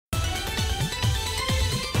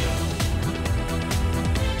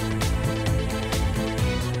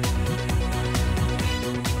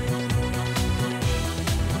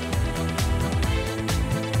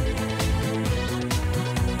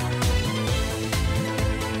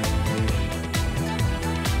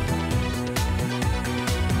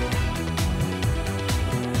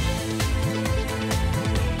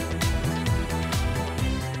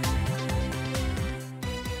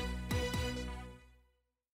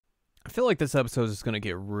feel like this episode is going to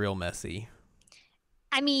get real messy.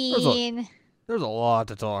 I There's a mean, there's a lot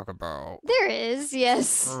to talk about. there is, There's a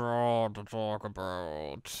yes. lot to talk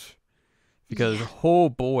about. Because Yeah. oh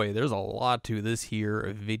boy, there's a lot to this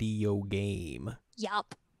here video game.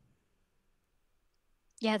 Yup.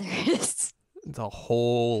 Yeah, there is. It's a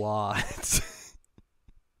whole lot.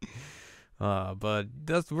 But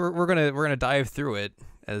that's we're gonna dive through it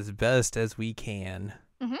as best as we can.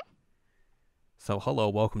 hmm So hello,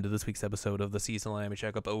 welcome to this week's episode of the Seasonal Anime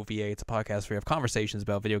Checkup OVA. It's a podcast where we have conversations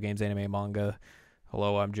about video games, anime, and manga.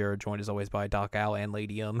 Hello, I'm Jared, joined as always by Doc Al and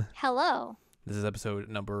Ladium. Hello. This is episode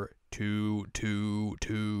number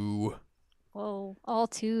 222. Whoa, all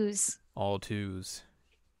twos. All twos.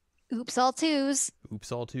 Oops, all twos.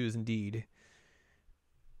 Oops, all twos indeed.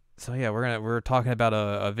 So yeah, we're talking about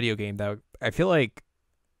a video game that I feel like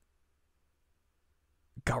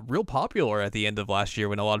got real popular at the end of last year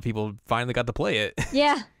when a lot of people finally got to play it.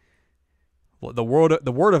 Yeah. The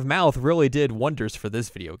word of mouth really did wonders for this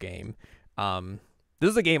video game.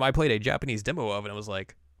 This is a game I played a Japanese demo of, and it was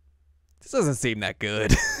like, this doesn't seem that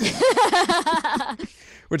good.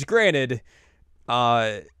 Which, granted,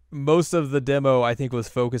 most of the demo I think was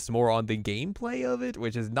focused more on the gameplay of it,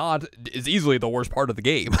 which is easily the worst part of the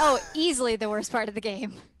game. Oh, easily the worst part of the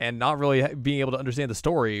game. And not really being able to understand the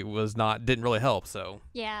story didn't really help. So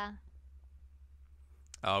Yeah.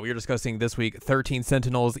 we are discussing this week 13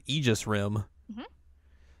 Sentinels Aegis Rim, Mhm.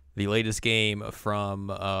 the latest game from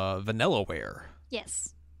Vanillaware.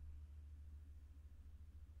 Yes.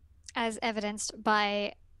 As evidenced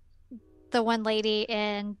by the one lady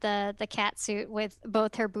in the cat suit with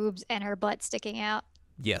both her boobs and her butt sticking out.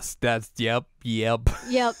 Yes, yep. Yep,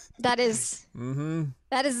 that is Mm-hmm.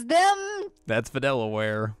 that is them. That's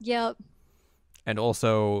Vanillaware. Yep. And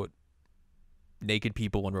also naked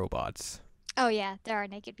people and robots. Oh yeah, there are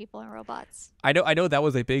naked people and robots. I know that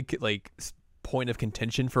was a big point of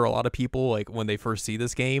contention for a lot of people like when they first see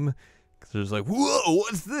this game, because there's like, whoa,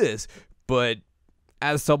 what's this? But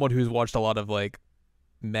as someone who's watched a lot of like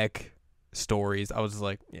mech stories, I was just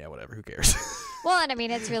like, yeah, whatever, who cares? Well, and I mean,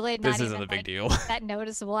 it's really not This isn't even a big like deal. that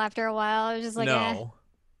noticeable after a while. I was just like, No.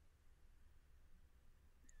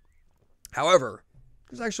 However,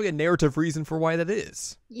 there's actually a narrative reason for why that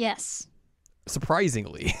is. yes.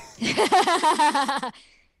 Surprisingly.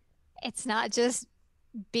 It's not just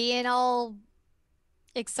being all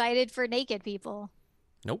excited for naked people.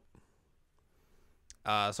 Nope.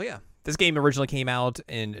 So yeah, this game originally came out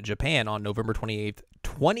in Japan on November 28th,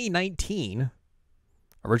 2019.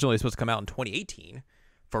 Originally supposed to come out in 2018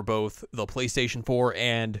 for both the PlayStation 4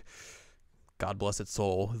 and, God bless its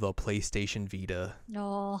soul, the PlayStation Vita.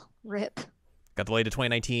 No, rip. Got delayed to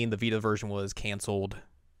 2019. The Vita version was canceled,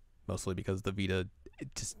 mostly because the Vita,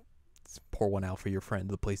 pour one out for your friend,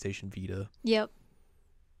 the PlayStation Vita. Yep.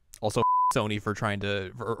 Also, Sony for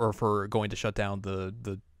for going to shut down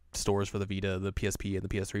the stores for the Vita, the PSP, and the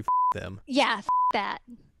PS3. Them. Yeah, that.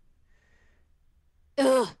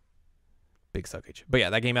 Ugh. Big suckage. But yeah,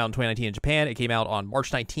 that came out in 2019 in Japan. It came out on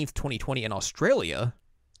March 19th, 2020 in Australia.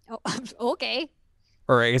 Oh, okay.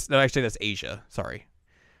 Or I guess, no, actually, that's Asia. Sorry.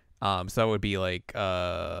 So that would be like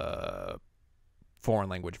foreign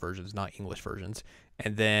language versions, not English versions.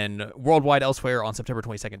 And then worldwide elsewhere on September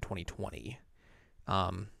 22nd, 2020.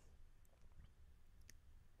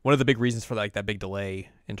 One of the big reasons for like that big delay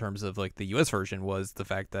in terms of like the US version was the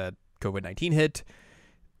fact that COVID-19 hit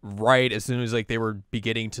right as soon as like they were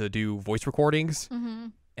beginning to do voice recordings, Mm-hmm.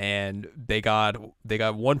 and they got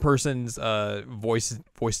one person's voice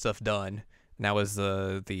stuff done. And that was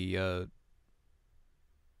the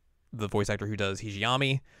voice actor who does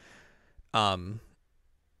Hijiyami. And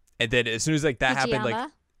then as soon as like that happened, like,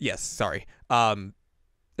 yes, sorry.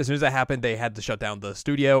 As soon as that happened, they had to shut down the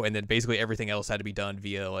studio, and then basically everything else had to be done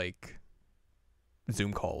via like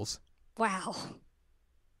Zoom calls, Wow.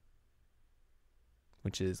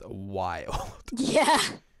 which is wild. Yeah.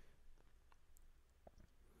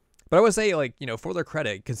 But I would say, like, you know, for their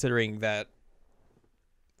credit, considering that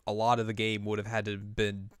a lot of the game would have had to have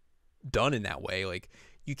been done in that way, like,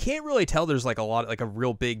 you can't really tell there's like a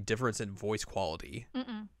real big difference in voice quality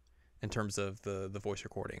Mm-mm. in terms of the voice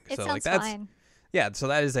recording. It So sounds like that's fine. yeah, so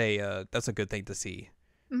that's a good thing to see.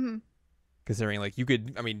 Mm-hmm. Considering like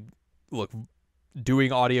look,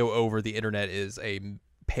 doing audio over the internet is a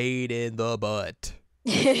pain in the butt.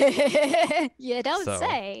 You don't So-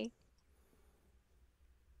 say.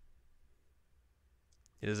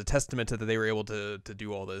 It is a testament to that they were able to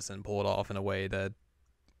do all this and pull it off in a way that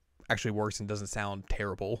actually works and doesn't sound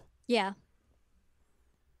terrible. Yeah.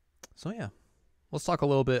 So yeah, let's talk a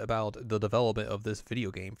little bit about the development of this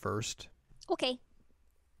video game first. Okay.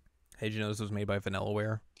 Hey, did you know this was made by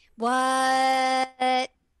Vanillaware? What?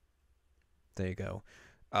 There you go.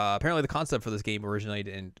 Apparently, the concept for this game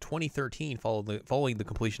originated in 2013 following the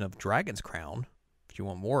completion of Dragon's Crown. If you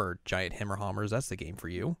want more giant hammer hammers, that's the game for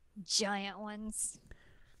you. Giant ones.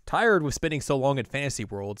 Tired with spending so long in fantasy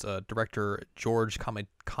worlds, director George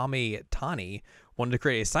Kamitani wanted to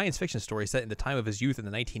create a science fiction story set in the time of his youth in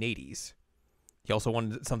the 1980s. He also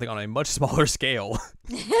wanted something on a much smaller scale.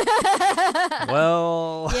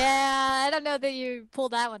 Well, Yeah, I don't know that you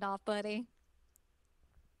pulled that one off, buddy.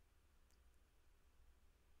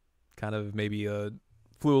 kind of maybe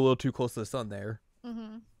flew a little too close to the sun there.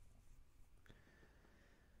 Mm-hmm.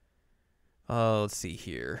 Let's see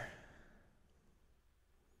here.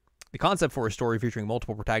 The concept for a story featuring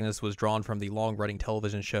multiple protagonists was drawn from the long-running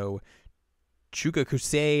television show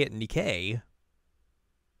Chugakusei Nikkei.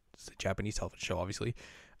 It's a Japanese television show, obviously.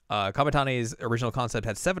 Kamitani's original concept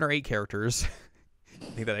had 7 or 8 characters. I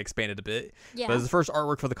think that expanded a bit. Yeah. But as the first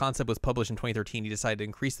artwork for the concept was published in 2013, he decided to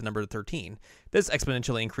increase the number to 13. This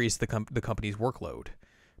exponentially increased the company's workload.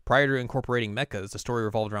 Prior to incorporating mechas, the story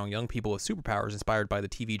revolved around young people with superpowers inspired by the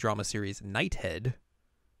TV drama series Nighthead,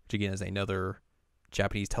 which again is another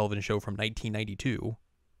Japanese television show from 1992.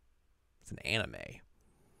 It's an anime.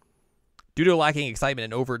 Due to lacking excitement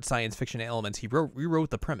and overt science fiction elements, he rewrote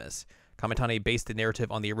the premise. Kamitani based the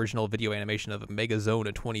narrative on the original video animation of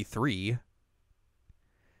Megazone 23.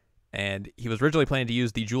 And he was originally planning to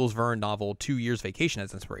use the Jules Verne novel 2 Years Vacation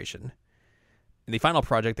as inspiration. In the final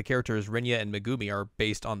project, the characters Rinya and Megumi are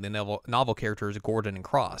based on the novel characters Gordon and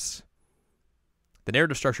Cross. The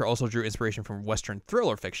narrative structure also drew inspiration from Western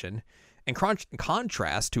thriller fiction. In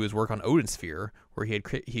contrast to his work on Odin Sphere, where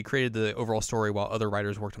he created the overall story while other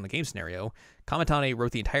writers worked on the game scenario, Kamitani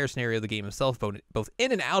wrote the entire scenario of the game himself, both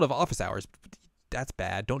in and out of office hours. That's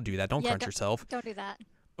bad. Don't do that. Don't crunch yourself. Don't do that.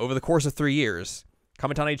 Over the course of 3 years,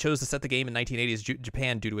 Kamitani chose to set the game in 1980s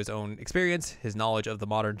Japan due to his own experience. His knowledge of the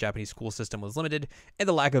modern Japanese school system was limited, and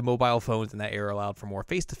the lack of mobile phones in that era allowed for more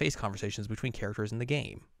face-to-face conversations between characters in the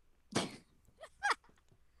game. It's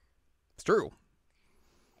true.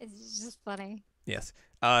 It's just funny. Yes.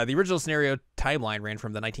 The original scenario timeline ran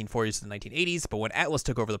from the 1940s to the 1980s, but when Atlas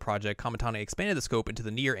took over the project, Kamitani expanded the scope into the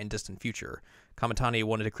near and distant future. Kamitani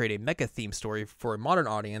wanted to create a mecha-themed story for a modern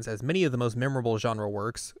audience, as many of the most memorable genre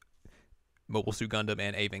works, Mobile Suit Gundam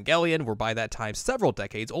and Evangelion, were by that time several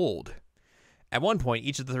decades old. At one point,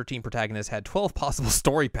 each of the 13 protagonists had 12 possible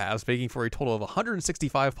story paths, making for a total of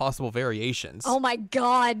 165 possible variations. Oh my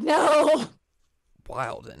god, no!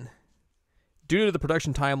 Wildin'. Due to the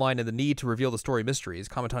production timeline and the need to reveal the story mysteries,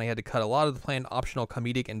 Kamitani had to cut a lot of the planned optional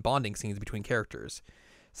comedic and bonding scenes between characters.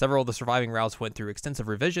 Several of the surviving routes went through extensive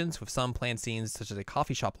revisions, with some planned scenes such as a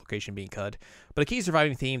coffee shop location being cut, but a key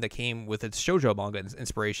surviving theme that came with its shoujo manga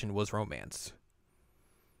inspiration was romance.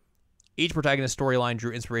 Each protagonist storyline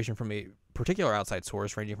drew inspiration from a particular outside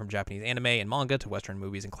source, ranging from Japanese anime and manga to Western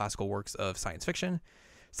movies and classical works of science fiction.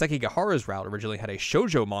 Sekigahara's route originally had a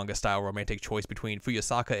shoujo manga-style romantic choice between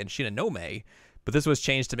Fuyusaka and Shinonome, but this was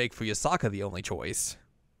changed to make Fuyusaka the only choice.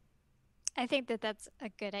 I think that that's a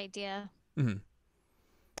good idea. Mm-hmm.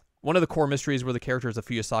 One of the core mysteries were the characters of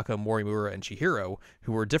Fuyusaka, Morimura, and Chihiro,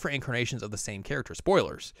 who were different incarnations of the same character.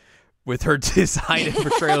 Spoilers. With her design and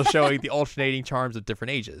portrayal showing the alternating charms of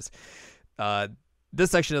different ages.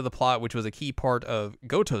 This section of the plot, which was a key part of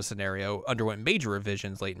Goto's scenario, underwent major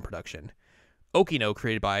revisions late in production. Okino,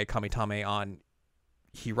 created by Kamitame on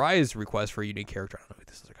Hirai's request for a unique character. I don't know who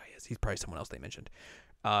this other guy is. He's probably someone else they mentioned.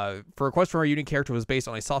 For a request for a unique character was based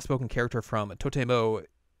on a soft-spoken character from Totemo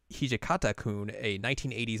Hijikata-kun, a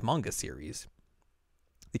 1980s manga series.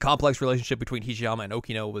 The complex relationship between Hijiyama and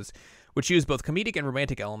Okino, which used both comedic and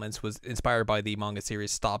romantic elements, was inspired by the manga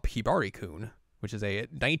series Stop Hibari-kun, which is a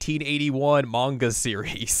 1981 manga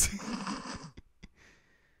series.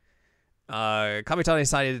 Kamitani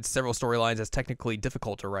cited several storylines as technically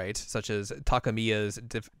difficult to write, such as Takamiya's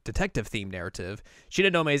detective-themed narrative,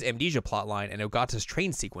 Shinanome's amnesia plotline, and Ogata's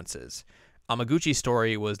train sequences. Amaguchi's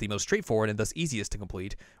story was the most straightforward and thus easiest to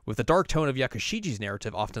complete, with the dark tone of Yakushiji's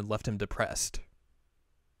narrative often left him depressed.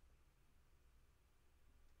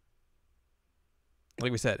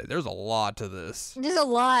 Like we said, there's a lot to this. There's a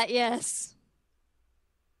lot, yes.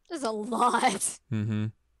 There's a lot. Mm-hmm.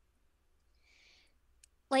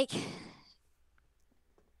 Like,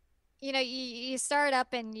 you know, you start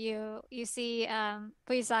up and you see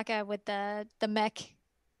Fuyusaka with the mech,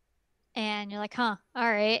 and you're like, huh,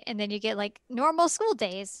 all right. And then you get like normal school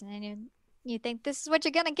days, and you think this is what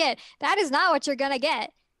you're gonna get. That is not what you're gonna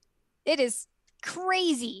get. It is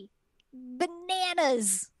crazy.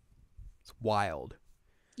 Bananas. It's wild.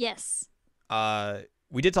 Yes.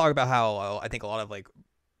 We did talk about how I think a lot of like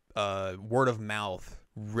word of mouth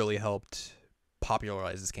really helped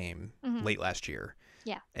popularize this game Hmm. late last year.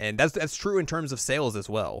 Yeah. And that's true in terms of sales as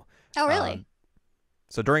well. Oh, really? Um,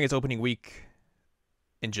 so during its opening week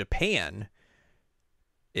in Japan,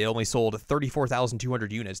 it only sold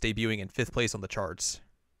 34,200 units, debuting in 5th place on the charts.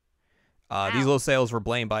 These Wow. low sales were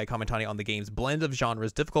blamed by Kamitani on the game's blend of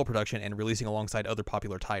genres, difficult production, and releasing alongside other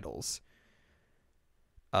popular titles.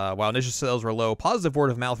 While initial sales were low, positive word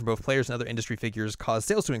of mouth from both players and other industry figures caused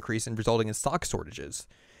sales to increase and resulting in stock shortages.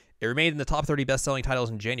 It remained in the top 30 best-selling titles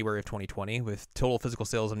in January of 2020, with total physical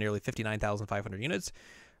sales of nearly 59,500 units.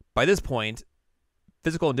 By this point,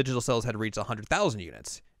 physical and digital sales had reached 100,000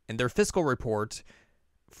 units. In their fiscal report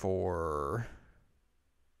for,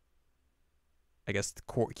 I guess,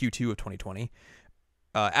 Q2 of 2020,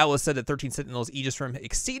 Atlas said that 13 Sentinels Aegis Rim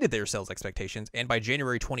exceeded their sales expectations, and by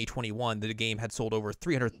January 2021, the game had sold over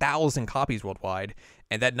 300,000 copies worldwide,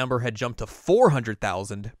 and that number had jumped to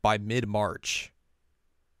 400,000 by mid-March.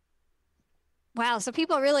 Wow. So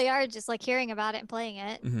people really are just like hearing about it and playing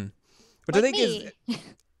it. Mm-hmm. Which Like I think me.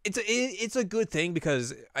 it's a good thing,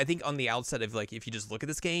 because I think on the outset of, like, if you just look at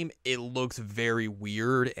this game, it looks very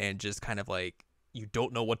weird and just kind of like you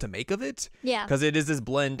don't know what to make of it, Yeah. because it is this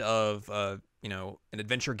blend of an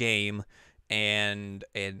adventure game and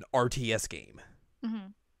an RTS game,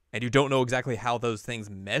 Hmm. and you don't know exactly how those things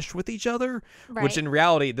mesh with each other. Right. Which in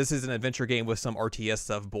reality, this is an adventure game with some RTS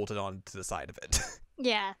stuff bolted on to the side of it.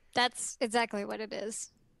 Yeah. That's exactly what it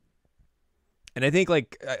is. And I think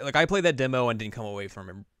like I played that demo and didn't come away from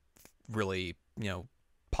it really,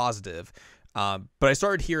 positive. But I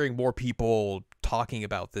started hearing more people talking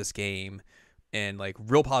about this game and like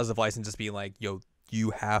real positive license, just being like, yo,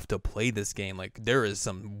 you have to play this game. Like, there is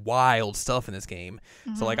some wild stuff in this game.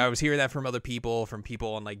 Mm-hmm. So like I was hearing that from other people, from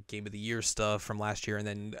people on like Game of the Year stuff from last year, and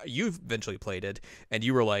then you eventually played it and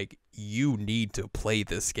you were like, you need to play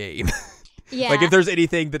this game. Yeah. Like, if there's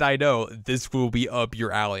anything that I know, this will be up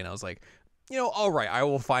your alley. And I was like, all right, I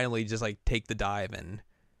will finally just like take the dive and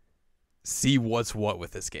see what's what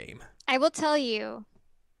with this game. I will tell you,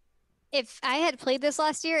 if I had played this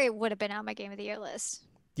last year, it would have been on my Game of the Year list.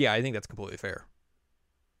 Yeah, I think that's completely fair.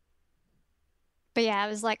 But yeah, I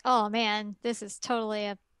was like, oh man, this is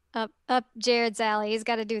totally up Jared's alley. He's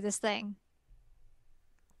got to do this thing.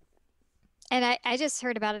 And I just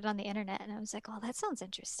heard about it on the internet and I was like, oh, that sounds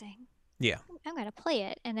interesting. Yeah. I'm going to play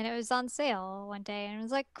it. And then it was on sale one day and I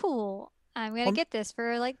was like, cool. I'm going to Well, get this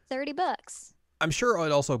for like $30. I'm sure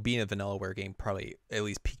it also, being a Vanillaware game, probably at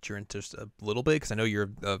least piqued your interest a little bit, because I know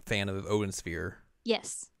you're a fan of Odin Sphere.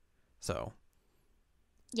 Yes. So.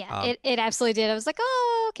 Yeah, it absolutely did. I was like,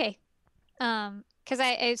 oh, okay. Because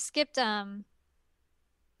I skipped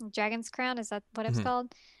Dragon's Crown, is that what it was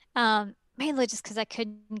called? Mainly just because I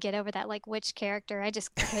couldn't get over that like witch character. I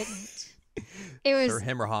just couldn't. It was Sir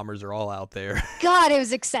Hammerhammers are all out there. God, it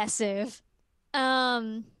was excessive.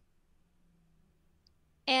 And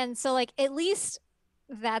so like at least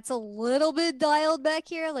that's a little bit dialed back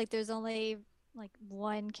here. Like there's only like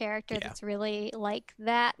one character that's really like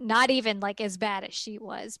that. Not even like as bad as she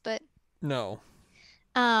was, but no.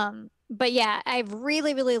 But yeah, I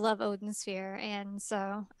really, really love Odin Sphere, and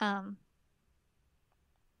so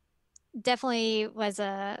definitely was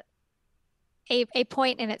a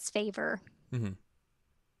point in its favor. Mm-hmm.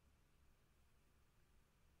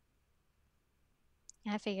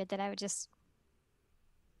 I figured that I would just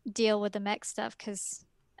deal with the mech stuff because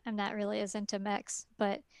I'm not really as into mechs,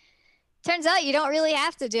 but turns out you don't really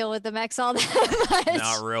have to deal with the mechs all that much.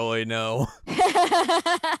 Not really, no.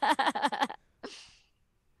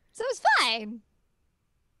 So it's fine.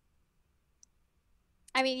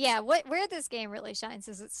 I mean, yeah, where this game really shines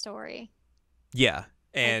is its story. Yeah,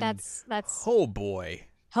 and like that's oh boy,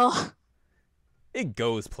 it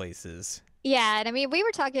goes places. Yeah, and I mean, we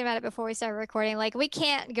were talking about it before we started recording. Like, we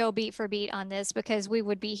can't go beat for beat on this because we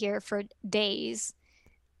would be here for days.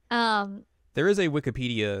 There is a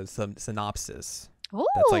Wikipedia synopsis. Ooh.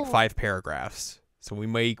 That's like 5 paragraphs. So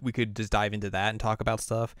we could just dive into that and talk about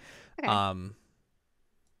stuff. Okay.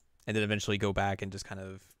 And then eventually go back and just kind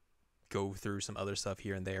of go through some other stuff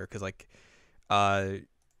here and there, because like a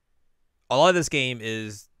lot of this game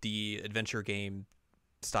is the adventure game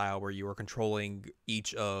style where you are controlling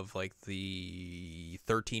each of like the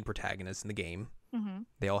 13 protagonists in the game. Mm-hmm.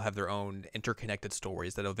 They all have their own interconnected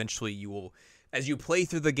stories that eventually you will, as you play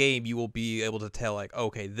through the game, you will be able to tell like,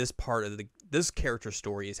 okay, this part of this character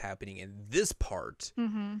story is happening in this part.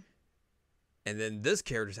 Mm-hmm. And then this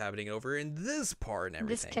character's happening over in this part and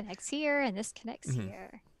everything. This connects here and this connects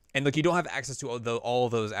here. And like, you don't have access to all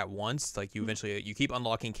of those at once. Like, you eventually you keep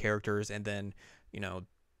unlocking characters, and then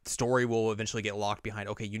story will eventually get locked behind,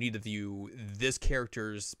 okay, you need to view this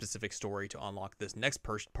character's specific story to unlock this next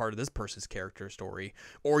part of this person's character story,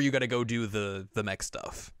 or you got to go do the mech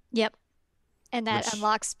stuff. Yep. And that Which,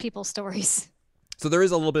 unlocks people's stories. so there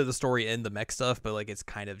is a little bit of the story in the mech stuff, but like it's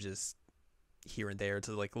kind of just here and there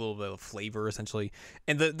to like a little bit of flavor essentially.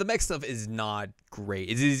 And the mech stuff is not great.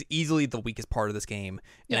 It is easily the weakest part of this game,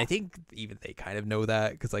 and I think even they kind of know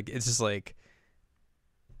that, because like it's just like,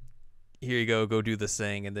 here you go do this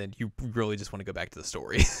thing, and then you really just want to go back to the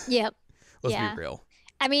story. Yep. Let's be real.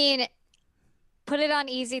 I mean, put it on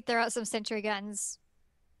easy, throw out some sentry guns,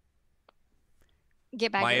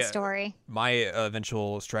 get back to the story. My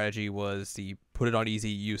eventual strategy was to put it on easy,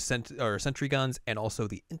 use sentry guns, and also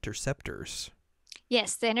the interceptors.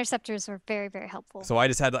 Yes, the interceptors were very, very helpful. So I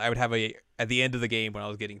would have at the end of the game, when I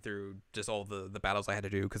was getting through just all the battles I had to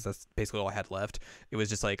do, because that's basically all I had left. It was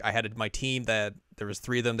just like I had my team that there was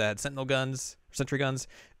 3 of them that had sentry guns,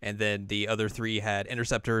 and then the other 3 had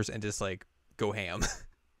interceptors, and just like go ham.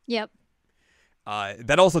 Yep.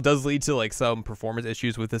 That also does lead to like some performance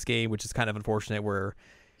issues with this game, which is kind of unfortunate, where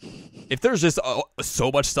if there's just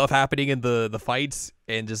so much stuff happening in the fights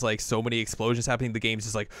and just like so many explosions happening, the game's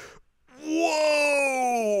just like,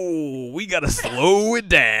 whoa, we gotta slow it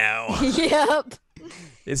down. Yep.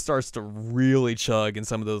 It starts to really chug in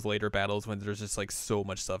some of those later battles when there's just like so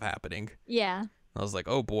much stuff happening. Yeah. I was like,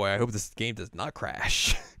 oh boy, I hope this game does not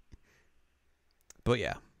crash. But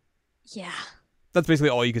yeah. Yeah. That's basically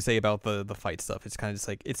all you can say about the fight stuff. It's kind of just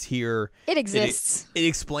like, it's here. It exists. It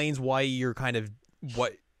explains why you're kind of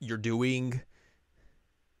what you're doing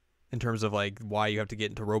in terms of like why you have to get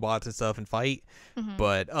into robots and stuff and fight. Mm-hmm.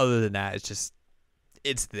 But other than that,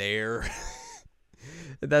 it's there.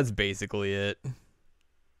 That's basically it.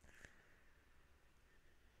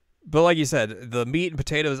 But like you said, the meat and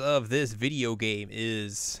potatoes of this video game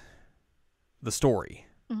is the story.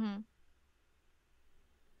 Mm-hmm.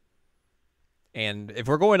 And if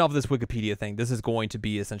we're going off this Wikipedia thing, this is going to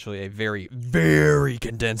be essentially a very, very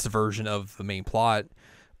condensed version of the main plot.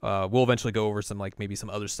 We'll eventually go over maybe some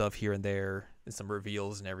other stuff here and there, and some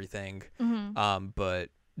reveals and everything. Mm-hmm. But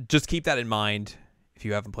just keep that in mind if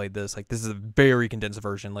you haven't played this. Like, this is a very condensed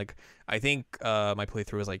version. Like, I think my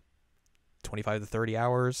playthrough was like 25 to 30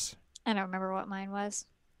 hours. I don't remember what mine was.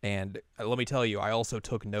 And let me tell you, I also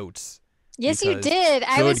took notes. Yes, you did.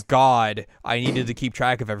 God, I needed to keep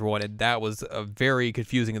track of everyone, and that was very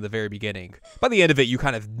confusing in the very beginning. By the end of it, you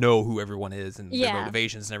kind of know who everyone is and their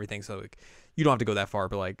motivations and everything, so like, you don't have to go that far.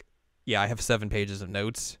 But like, yeah, I have 7 pages of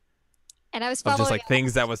notes, and I was of just like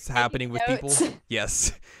things that was happening with people.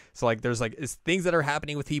 Yes, so like, there's like things that are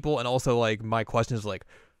happening with people, and also like my question is like,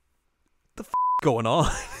 the going on?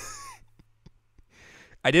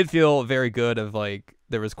 I did feel very good of like,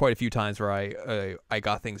 there was quite a few times where I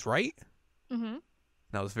got things right. Mm-hmm. And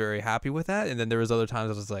I was very happy with that. And then there was other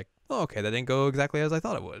times I was like, oh, okay, that didn't go exactly as I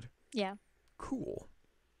thought it would. Yeah. Cool.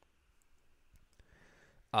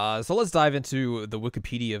 So let's dive into the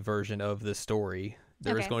Wikipedia version of this story.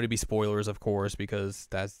 There is going to be spoilers, of course, because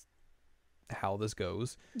that's how this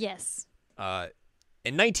goes. Yes.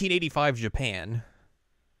 In 1985 Japan,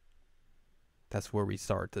 that's where we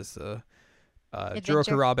start this. Jiro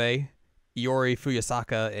Kurabe, Iori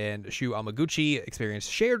Fuyasaka, and Shu Amaguchi experienced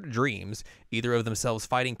shared dreams, either of themselves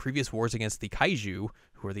fighting previous wars against the kaiju,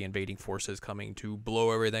 who are the invading forces coming to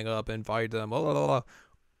blow everything up and fight them, blah, blah, blah,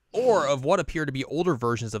 or of what appear to be older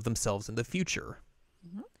versions of themselves in the future.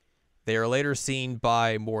 Mm-hmm. They are later seen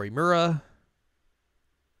by Morimura,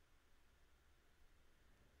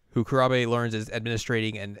 who Kurabe learns is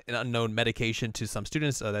administrating an unknown medication to some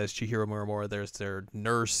students. That is Chihiro Muramura. There's their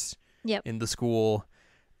nurse in the school.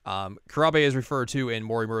 Kurabe is referred to in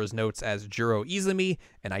Morimura's notes as Juro Izumi,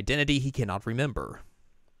 an identity he cannot remember.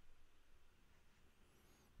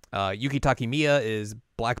 Yuki Takemiya is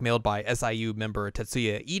blackmailed by SIU member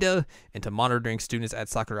Tetsuya Ida into monitoring students at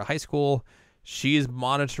Sakura High School. She is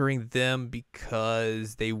monitoring them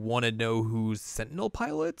because they want to know who's Sentinel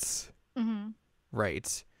pilots. Mm-hmm.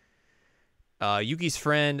 Right. Yuki's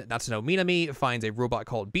friend, Natsuno Minami, finds a robot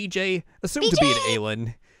called BJ, assumed to be an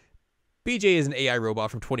alien. BJ is an AI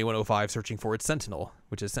robot from 2105 searching for its Sentinel,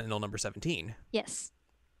 which is Sentinel number 17. Yes.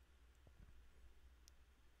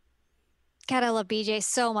 God, I love BJ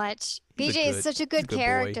so much. BJ is such a good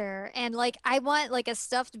character. Boy. And like, I want like a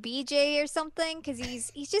stuffed BJ or something because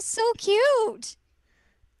he's just so cute.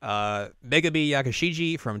 Megami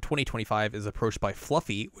Yakashiji from 2025 is approached by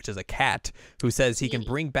Fluffy, which is a cat, who says he can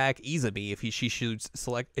bring back Izumi if she shoots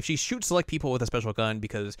select people with a special gun,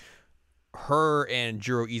 because her and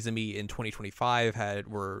Jiro Izumi in 2025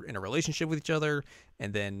 were in a relationship with each other,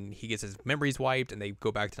 and then he gets his memories wiped, and they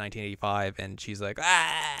go back to 1985, and she's like,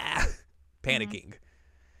 panicking.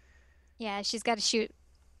 Yeah, she's got to shoot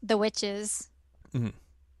the witches. Mm-hmm.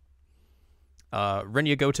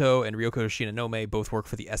 Renya Goto and Ryoko Shinonome both work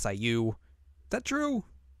for the SIU. Is that true?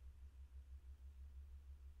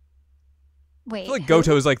 Wait, I feel like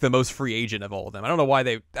Goto is like the most free agent of all of them. I don't know why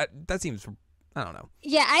that seems. I don't know.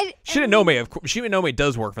 Yeah, Shinonome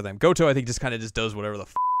does work for them. Goto, I think, just kind of just does whatever the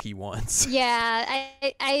he wants. Yeah,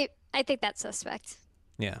 I think that's suspect.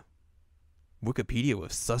 Yeah. Wikipedia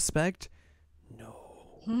with suspect?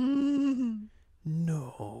 No.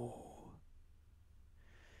 No.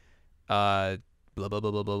 Blah blah blah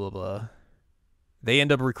blah blah blah blah. They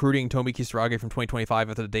end up recruiting Tomi Kisarage from 2025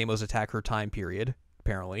 after the Deimos attack her time period,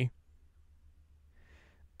 apparently.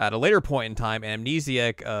 At a later point in time,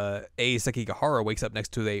 amnesiac A. Sekigahara wakes up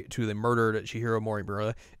next to the murdered Chihiro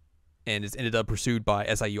Morimura and is ended up pursued by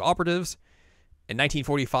SIU operatives. In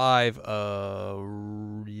 1945,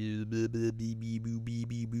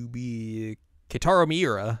 Keitaro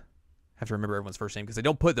Miura, I have to remember everyone's first name because they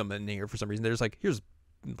don't put them in here for some reason. They're just like, here's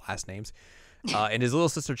last names. And his little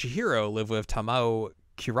sister Chihiro live with Tamao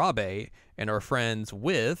Kirabe and are friends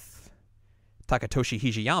with Takatoshi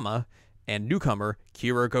Hijiyama and newcomer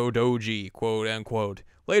Kiriko Doji, quote unquote,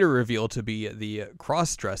 later revealed to be the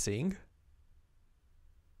cross-dressing.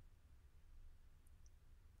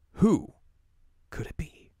 Who could it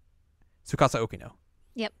be? Tsukasa Okino.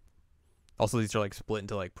 Yep. Also, these are like split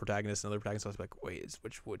into like protagonists and other protagonists. So I was like, wait,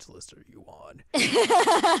 which list are you on?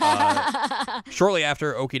 Shortly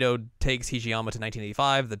after, Okino takes Hijiyama to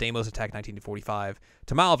 1985. The Deimos attack 1945.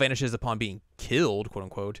 Tamao vanishes upon being killed, quote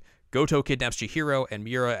unquote. Goto kidnaps Chihiro, and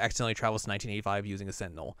Miura accidentally travels to 1985 using a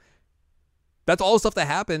Sentinel. That's all stuff that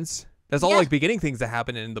happens. That's all like beginning things that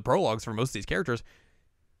happen in the prologues for most of these characters.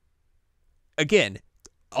 Again,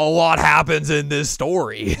 a lot happens in this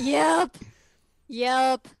story. Yep.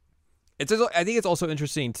 I think it's also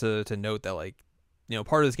interesting to note that, like, you know,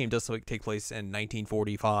 part of this game does take place in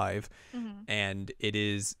 1945, and it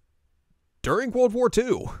is during World War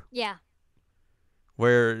II. Yeah.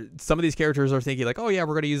 Where some of these characters are thinking like, oh yeah,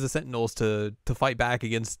 we're going to use the Sentinels to fight back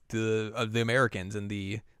against the Americans and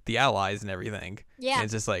the Allies and everything. Yeah. And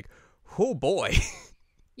it's just like, oh boy.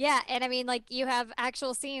 Yeah, and I mean, like, you have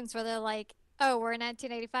actual scenes where they're like, oh, we're in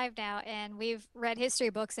 1985 now, and we've read history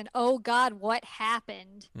books, and oh god, what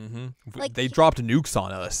happened? Like, they dropped nukes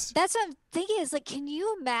on us. That's what I'm thinking is, like, can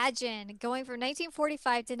you imagine going from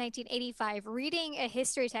 1945 to 1985, reading a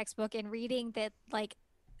history textbook and reading that, like,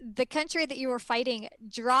 the country that you were fighting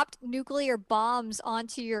dropped nuclear bombs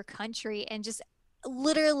onto your country and just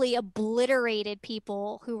literally obliterated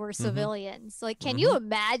people who were civilians. Like, can you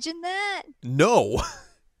imagine that? No.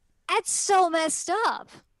 That's so messed up.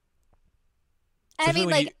 I mean,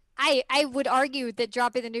 like, I would argue that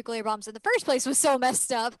dropping the nuclear bombs in the first place was so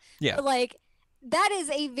messed up. Yeah. But, like, that is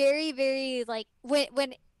a very, very, like,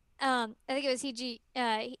 when I think it was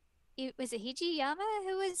was it Hijiyama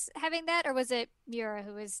who was having that, or was it Miura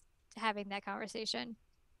who was having that conversation?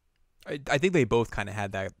 I think they both kind of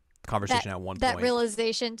had that conversation at one point. That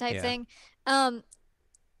realization type thing. And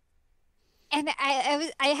I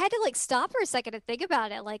had to, like, stop for a second to think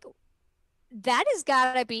about it. Like, that has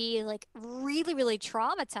got to be, like, really, really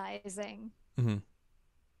traumatizing. And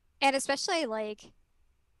especially, like,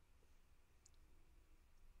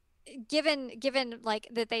 given like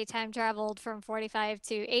that they time traveled from 45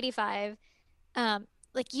 to 85,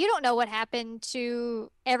 like, you don't know what happened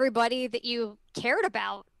to everybody that you cared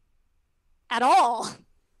about at all.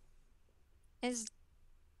 It's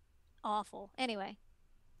awful. Anyway,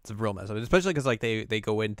 it's a real mess up, especially because, like, they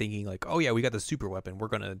go in thinking like, oh yeah, we got the super weapon, we're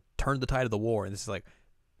gonna turn the tide of the war, and this is like,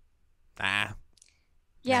 that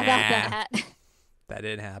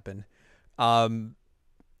didn't happen.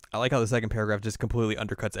 I like how the second paragraph just completely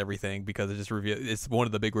undercuts everything because it just it's one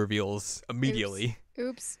of the big reveals immediately.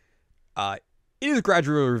 Oops. It is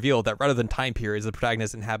gradually revealed that rather than time periods, the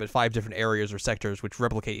protagonists inhabit 5 different areas or sectors which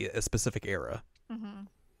replicate a specific era.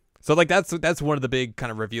 So, like, that's one of the big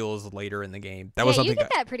kind of reveals later in the game. That was something you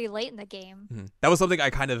get that pretty late in the game. That was something I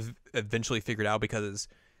kind of eventually figured out because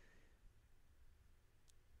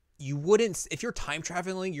you wouldn't, if you're time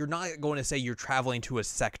traveling, you're not going to say you're traveling to a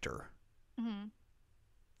sector.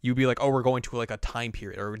 You'd be like, oh, we're going to, like, a time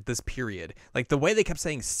period or this period. Like, the way they kept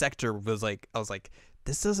saying sector was like, I was like,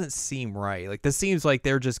 this doesn't seem right. Like, this seems like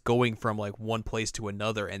they're just going from, like, one place to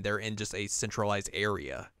another and they're in just a centralized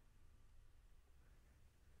area.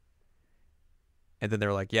 And then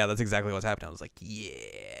they're like, yeah, that's exactly what's happening. I was like,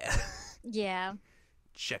 yeah. Yeah.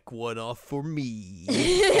 Check one off for me.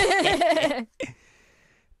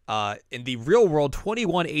 In the real world,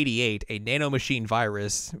 2188, a nanomachine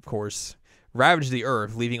virus, of course, ravaged the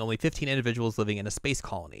Earth, leaving only 15 individuals living in a space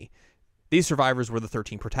colony. These survivors were the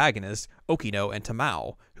 13 protagonists, Okino and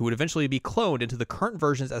Tamao, who would eventually be cloned into the current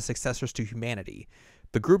versions as successors to humanity.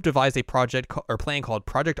 The group devised a plan called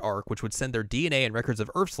Project Ark, which would send their DNA and records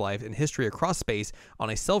of Earth's life and history across space on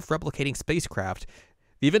a self-replicating spacecraft.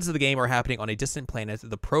 The events of the game are happening on a distant planet,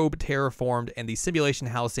 the probe terraformed, and the simulation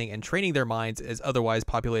housing and training their minds is otherwise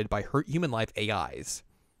populated by human life AIs.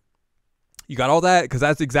 You got all that? Because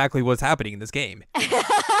that's exactly what's happening in this game.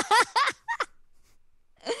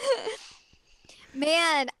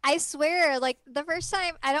 Man, I swear, like the first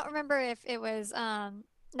time, I don't remember if it was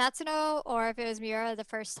Natsuno or if it was Miura the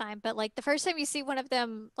first time, but like the first time you see one of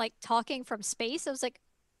them like talking from space, I was like,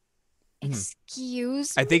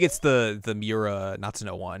 excuse me? I think it's the Miura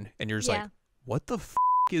Natsuno one, and you're just like, what the f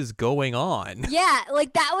is going on? Yeah,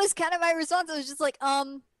 like that was kind of my response. I was just like, why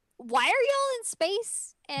are y'all in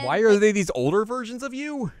space? And why are they these older versions of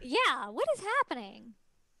you? Yeah, what is happening?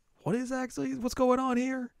 What's going on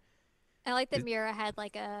here? I like that Miura had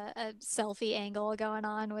like a selfie angle going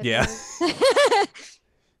on with got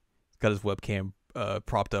his webcam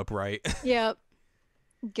propped up right. Yep.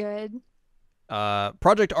 Good.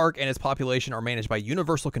 Project Ark and its population are managed by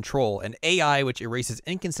Universal Control, an AI which erases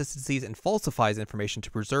inconsistencies and falsifies information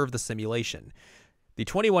to preserve the simulation. The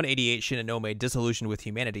 2188 Shinonome, disillusioned with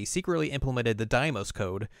humanity, secretly implemented the Daimos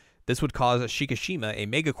Code. This would cause Shikishima, a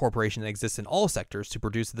mega corporation that exists in all sectors, to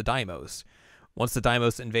produce the Daimos. Once the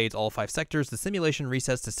Daimos invades all 5 sectors, the simulation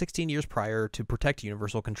resets to 16 years prior to protect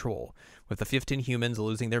Universal Control, with the 15 humans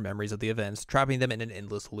losing their memories of the events, trapping them in an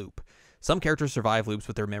endless loop. Some characters survive loops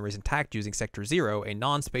with their memories intact using Sector 0, a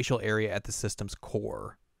non-spatial area at the system's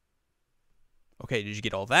core. Okay, did you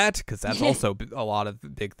get all that? Because that's also a lot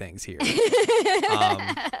of big things here.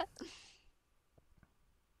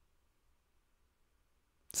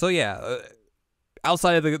 So yeah,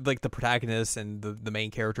 outside of the protagonists and the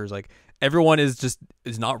main characters, like everyone is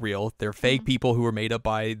not real. They're fake people who were made up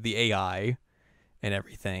by the AI and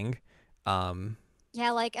everything.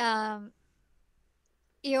 Yeah, like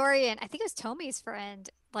Iori and I think it was Tomi's friend,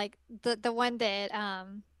 like the one that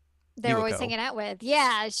they were always hanging out with.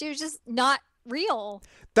 Yeah, she was just not real.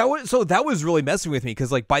 That was really messing with me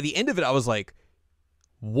because like by the end of it, I was like,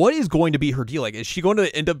 what is going to be her deal? Like, is she going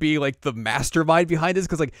to end up being like the mastermind behind this?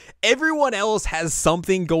 Because like everyone else has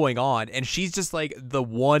something going on, and she's just like the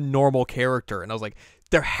one normal character. And I was like,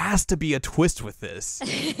 there has to be a twist with this.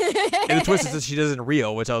 And the twist is that she doesn't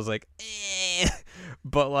real, which I was like, eh.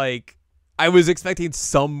 But like, I was expecting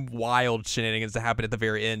some wild shenanigans to happen at the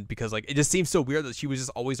very end because like it just seems so weird that she was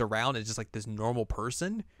just always around as just like this normal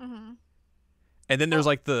person. And then there's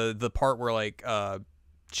like the part where like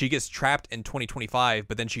she gets trapped in 2025,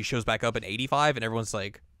 but then she shows back up in 85, and everyone's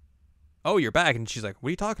like, "Oh, you're back," and she's like, "What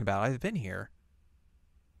are you talking about? I've been here.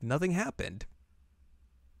 Nothing happened."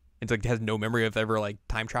 It's like has no memory of ever like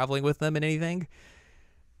time traveling with them and anything.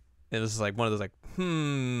 And this is like one of those like,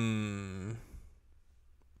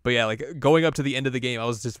 But yeah, like going up to the end of the game, I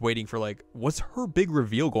was just waiting for like, what's her big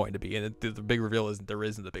reveal going to be? And the big reveal isn't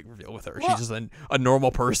a big reveal with her. Well, she's just a normal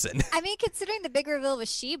person. I mean, considering the big reveal with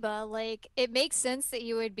Shiba, like it makes sense that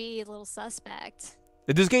you would be a little suspect.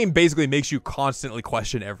 This game basically makes you constantly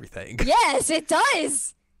question everything. Yes, it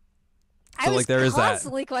does. So I was like there is that.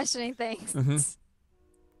 Constantly questioning things.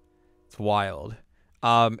 It's wild.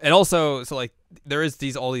 And also, so like there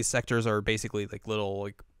is all these sectors are basically like little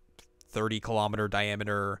like 30-kilometer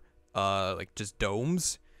diameter like just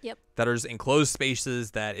domes that are just enclosed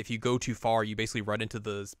spaces that if you go too far you basically run into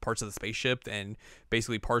the parts of the spaceship and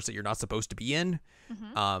basically parts that you're not supposed to be in.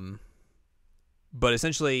 But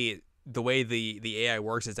essentially the way the AI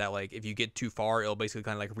works is that like if you get too far it'll basically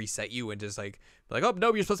kind of like reset you and just like be like, oh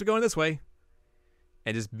no, you're supposed to be going this way,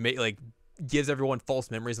 and just like gives everyone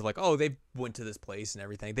false memories of like, oh, they went to this place and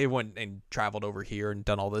everything, they went and traveled over here and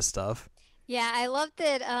done all this stuff. Yeah, I love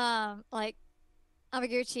that like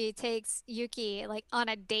Amaguchi takes Yuki like on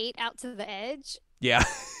a date out to the edge. Yeah.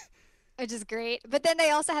 Which is great. But then they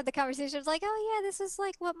also had the conversation of like, oh yeah, this is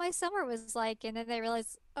like what my summer was like. And then they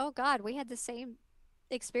realize, oh God, we had the same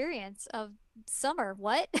experience of summer.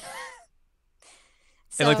 What?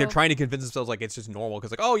 And like they're trying to convince themselves like it's just normal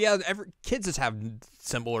because like, oh yeah, kids just have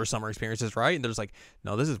similar summer experiences, right? And they're just like,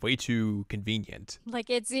 no, this is way too convenient. Like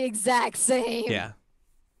it's the exact same. Yeah.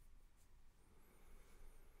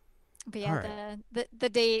 But yeah, the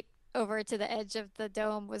date over to the edge of the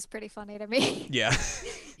dome was pretty funny to me. Yeah.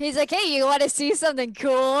 He's like, hey, you want to see something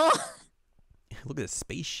cool? Look at a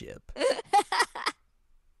spaceship.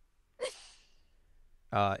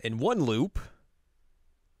 In one loop,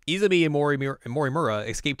 Izumi and Morimura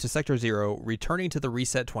escaped to Sector Zero, returning to the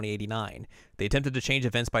Reset 2089. They attempted to change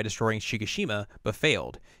events by destroying Shigashima, but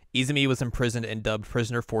failed. Izumi was imprisoned and dubbed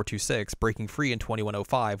Prisoner 426, breaking free in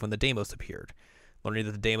 2105 when the Deimos appeared. Learning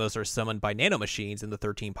that the Deimos are summoned by nanomachines in the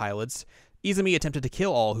 13 pilots, Izumi attempted to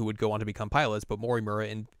kill all who would go on to become pilots, but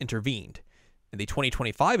Morimura intervened. In the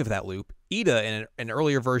 2025 of that loop, Ida, in an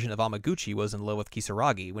earlier version of Amaguchi, was in love with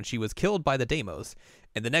Kisaragi when she was killed by the Deimos.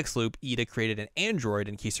 In the next loop, Ida created an android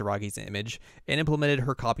in Kisaragi's image and implemented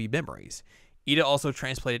her copied memories. Ida also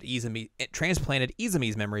transplanted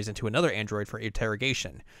Izumi's memories into another android for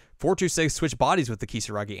interrogation. 426 switched bodies with the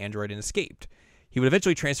Kisaragi android and escaped. He would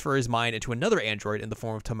eventually transfer his mind into another android in the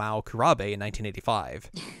form of Tamao Kurabe in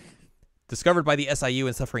 1985. Discovered by the SIU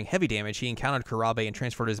and suffering heavy damage, he encountered Kurabe and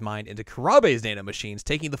transferred his mind into Kurabe's nanomachines,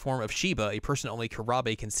 taking the form of Shiba, a person only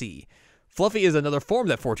Kurabe can see. Fluffy is another form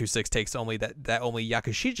that 426 takes that only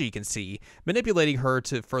Yakushiji can see, manipulating her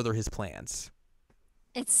to further his plans.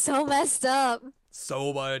 It's so messed up.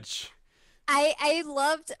 So much. I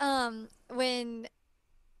loved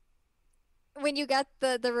when you got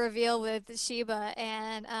the reveal with Shiba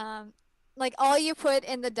and like all you put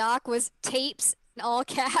in the doc was tapes in all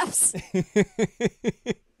caps.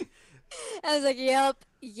 I was like, yep.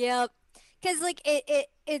 Because like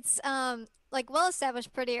it's like well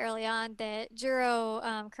established pretty early on that Jiro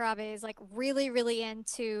Kurabe is like really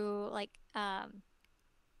into like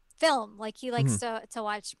film. Like he likes to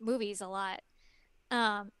watch movies a lot.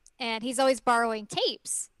 And he's always borrowing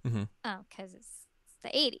tapes. Because it's the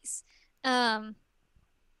 80s.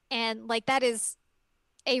 And like that is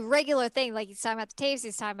a regular thing. Like he's talking about the tapes,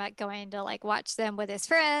 he's talking about going to like watch them with his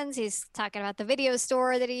friends, he's talking about the video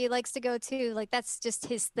store that he likes to go to. Like that's just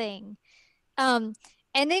his thing. And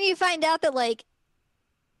then you find out that like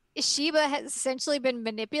Shiba has essentially been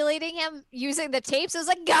manipulating him using the tapes. I was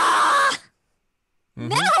like, gah!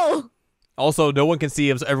 No! Also, no one can see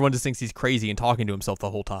him, so everyone just thinks he's crazy and talking to himself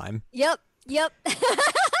the whole time. Yep.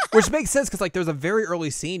 Which makes sense, because like there's a very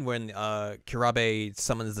early scene when Kurabe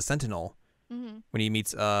summons the Sentinel. When he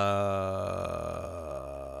meets Miura.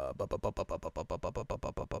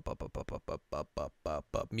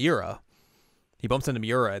 He bumps into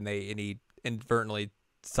Miura and he inadvertently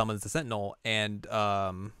summons the Sentinel, and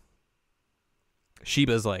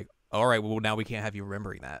Shiba's like, all right, well now we can't have you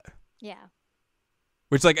remembering that. Yeah.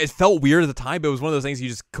 Which, like, it felt weird at the time, but it was one of those things you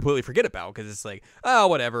just completely forget about, because it's like, oh,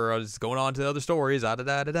 whatever, I was going on to other stories,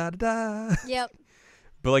 da-da-da-da-da-da. Yep.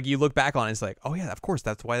 But, like, you look back on it, it's like, oh, yeah, of course,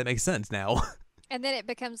 that's why that makes sense now. And then it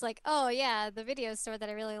becomes like, oh, yeah, the video store that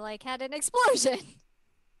I really like had an explosion.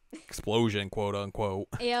 Explosion, quote unquote.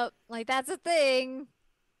 Yep. Like, that's a thing.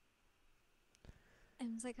 And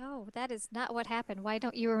I was like, oh, that is not what happened. Why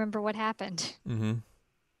don't you remember what happened?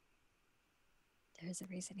 There's a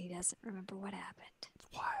reason he doesn't remember what happened. It's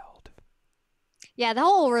wild. Yeah, the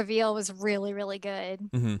whole reveal was really, really good.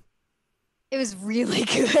 It was really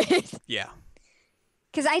good. Yeah.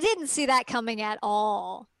 Because I didn't see that coming at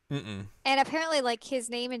all. And apparently, like, his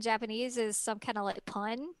name in Japanese is some kind of, like,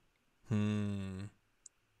 pun.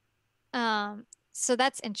 So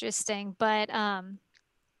that's interesting. But, yeah.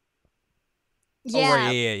 Oh,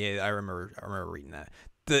 right. Yeah. I remember reading that.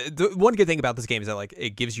 The one good thing about this game is that, like,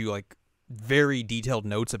 it gives you, like, very detailed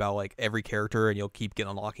notes about like every character, and you'll keep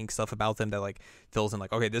unlocking stuff about them that like fills in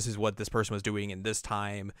like, okay, this is what this person was doing in this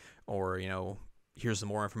time, or you know, here's some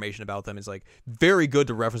more information about them. It's like very good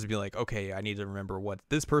to reference and be like, okay, I need to remember what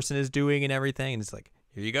this person is doing and everything, and it's like,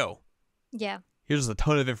 here you go. Yeah. Here's a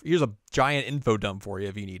ton of here's a giant info dump for you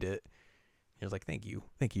if you need it. It's like, thank you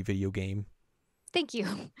video game. Thank you.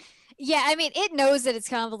 Yeah, I mean, it knows that it's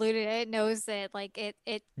convoluted. It knows that like it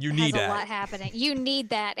you has need a lot happening. You need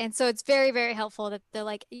that. And so it's very, very helpful that they're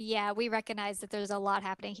like, yeah, we recognize that there's a lot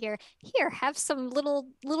happening here. Here, have some little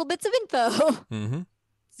bits of info.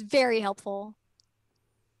 It's very helpful.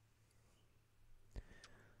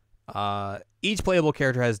 Each playable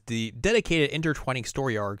character has the dedicated intertwining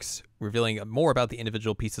story arcs, revealing more about the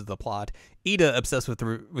individual pieces of the plot. Ida, obsessed with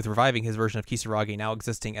reviving his version of Kisaragi, now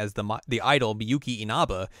existing as the idol Miyuki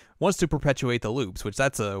Inaba, wants to perpetuate the loops, which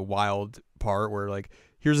that's a wild part where like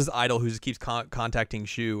here's this idol who just keeps contacting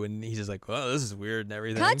Shu, and he's just like, oh, this is weird and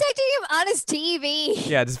everything. Contacting him on his TV.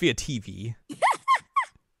 Yeah, just via TV.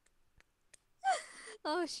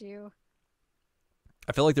 Oh, Shu.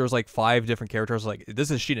 I feel like there was like 5 different characters. Like, this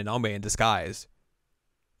is Shinonome in disguise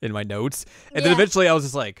in my notes. And then eventually I was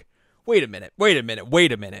just like, wait a minute.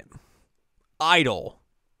 Idol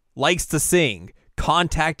likes to sing,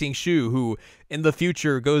 contacting Shu, who in the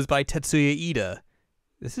future goes by Tetsuya Ida.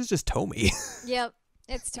 This is just Tomy. Yep.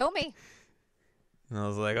 It's Tomy. And I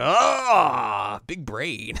was like, ah, big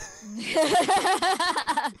brain.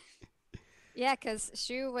 Yeah, because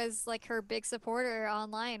Shu was like her big supporter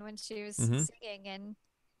online when she was Hmm. singing,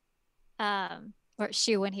 and or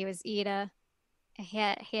Shu when he was Ida. He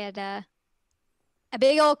had a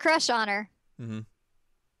big old crush on her. Hmm.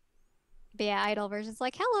 But yeah, idol version's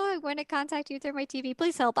like, hello, I'm going to contact you through my TV.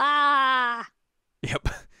 Please help. Ah. Yep.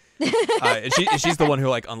 And she's the one who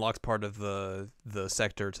like unlocks part of the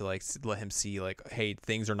sector to like let him see like, hey,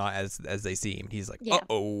 things are not as they seem. He's like, Yeah.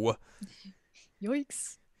 uh-oh.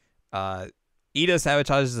 Yikes. Ida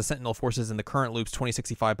sabotages the Sentinel forces in the current loops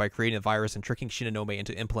 2065 by creating a virus and tricking Shinonome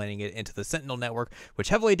into implanting it into the Sentinel network, which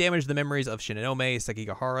heavily damaged the memories of Shinonome,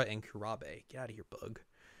 Sekigahara, and Kurabe. Get out of here, bug.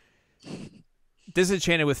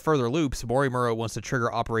 Disenchanted with further loops, Morimura wants to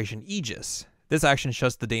trigger Operation Aegis. This action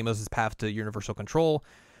shuts the Deimos' path to universal control,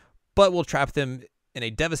 but will trap them in a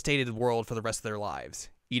devastated world for the rest of their lives.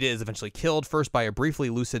 Ida is eventually killed, first by a briefly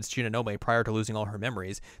lucid Shinonome prior to losing all her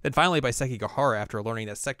memories, then finally by Sekigahara after learning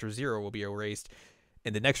that Sector 0 will be erased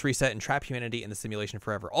in the next reset and trap humanity in the simulation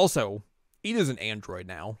forever. Also, Ida's an android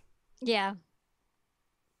now. Yeah.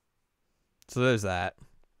 So there's that.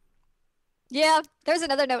 Yeah, there's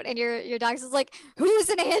another note in your docs. It's like, who's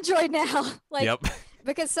an android now? Like, Yep.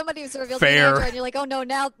 because somebody was revealed to be an Fair. android, and you're like, oh no,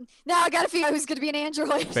 now I gotta figure out who's gonna be an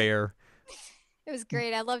android. Fair. It was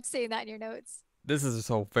great. I loved seeing that in your notes. This is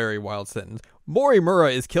a very wild sentence.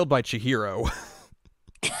 Morimura is killed by Chihiro,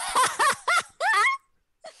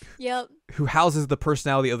 Yep. who houses the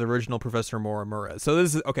personality of the original Professor Morimura. So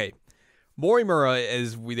this is, okay, Morimura,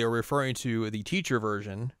 as they were referring to the teacher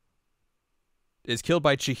version, is killed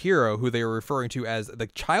by Chihiro, who they were referring to as the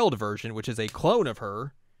child version, which is a clone of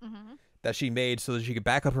her that she made so that she could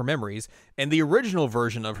back up her memories. And the original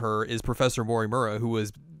version of her is Professor Morimura, who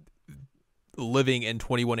was living in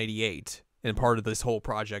 2188 and part of this whole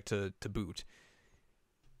project to boot.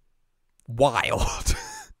 Wild.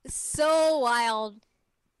 So wild.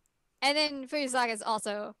 And then Fuyusaka is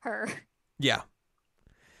also her. Yeah.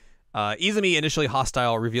 Izumi, initially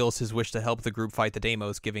hostile, reveals his wish to help the group fight the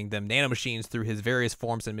Deimos, giving them nanomachines through his various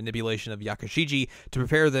forms and manipulation of Yakashiji to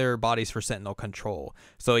prepare their bodies for Sentinel control.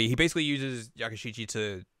 So he basically uses Yakashiji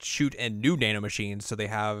to shoot in new nanomachines so they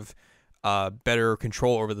have better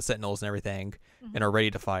control over the Sentinels and everything and are ready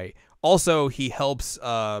to fight. Also, he helps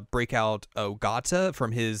break out Ogata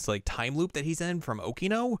from his like time loop that he's in from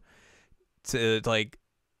Okino to like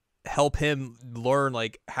help him learn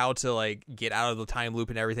like how to like get out of the time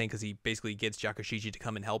loop and everything, because he basically gets Yakashiji to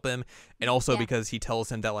come and help him, and also because he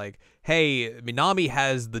tells him that like, hey, Minami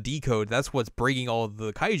has the decode, that's what's bringing all of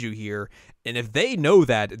the kaiju here, and if they know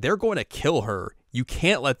that, they're going to kill her. You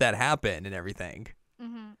can't let that happen and everything.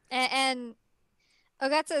 And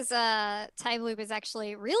Ogata's time loop is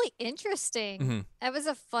actually really interesting. That was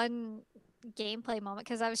a fun gameplay moment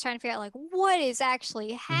because I was trying to figure out like what is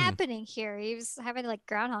actually happening here. He was having like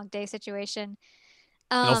Groundhog Day situation.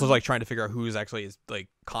 And also like trying to figure out who's actually is like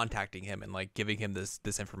contacting him and like giving him this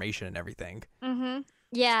information and everything.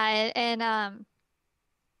 Yeah, and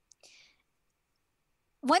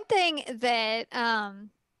one thing that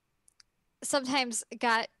sometimes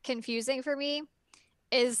got confusing for me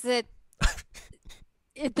is that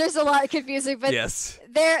there's a lot of confusing, but yes,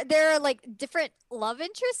 there are like different love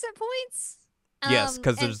interests at points. Yes,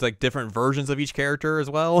 because there's like different versions of each character as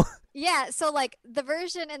well. Yeah, so like the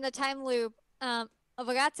version in the time loop of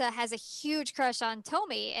Ogata has a huge crush on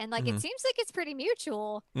Tomi, and like it seems like it's pretty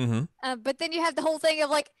mutual. But then you have the whole thing of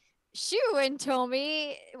like Shu and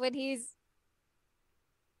Tomi when he's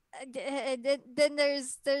then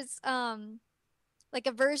there's like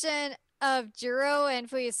a version of Juro and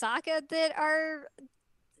Fuyusaka that are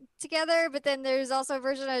together, but then there's also a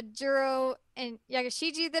version of Juro and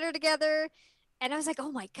Yakashiji that are together. And I was like,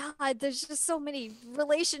 oh my God, there's just so many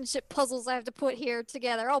relationship puzzles I have to put here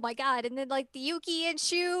together. Oh my God. And then like the Yuki and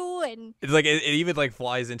Shu, and it's like it even like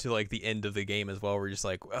flies into like the end of the game as well. We're just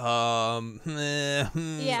like, all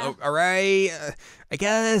right, I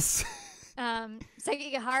guess.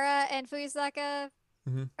 Sekigahara and Fuyusaka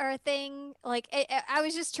are a thing. Like I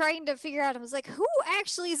was just trying to figure out. I was like, who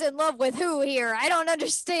actually is in love with who here? I don't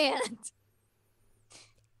understand.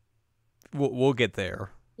 We'll get there.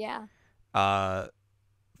 Yeah.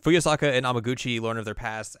 Fuyusaka and Amaguchi learn of their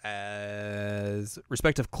past as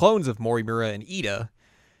respective clones of Morimura and Ida.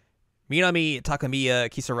 Minami, Takamiya,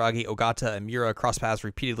 Kisaragi, Ogata, and Mura cross paths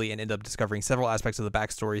repeatedly and end up discovering several aspects of the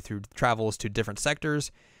backstory through travels to different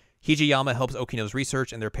sectors. Hijiyama helps Okino's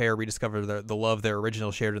research, and their pair rediscover the love their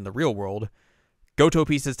original shared in the real world. Goto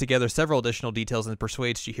pieces together several additional details and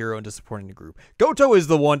persuades Chihiro into supporting the group. Goto is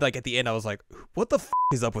the one, like, at the end, I was like, what the f***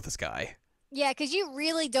 is up with this guy? Yeah, because you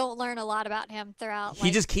really don't learn a lot about him throughout. He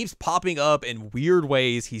Like, just keeps popping up in weird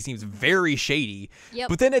ways. He seems mhm. very shady. Yep.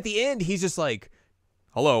 But then at the end, he's just like,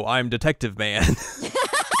 hello, I'm Detective Man.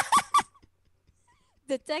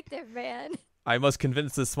 Detective man. I must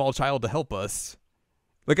convince this small child to help us.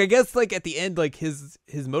 Like, I guess, like, at the end, like, his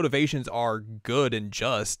motivations are good and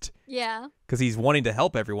just Yeah. because he's wanting to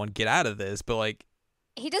help everyone get out of this. But, like,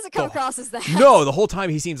 He doesn't come the across as no, that. the whole time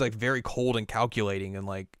he seems, like, very cold and calculating and,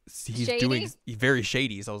 like, he's doing Shady. very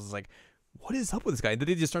shady. So I was just like, what is up with this guy? And then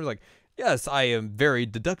he just started, like, yes, I am very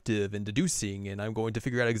deductive and deducing, and I'm going to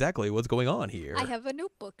figure out exactly what's going on I here. have a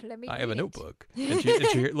notebook. Let me I have a read notebook.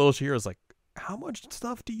 it. Little Shihira's like, how much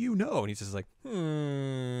stuff do you know? And he's just like,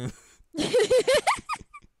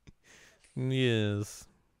 yes.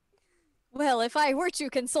 Well, if I were to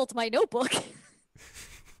consult my notebook,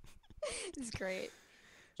 it's great.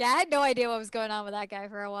 Yeah, I had no idea what was going on with that guy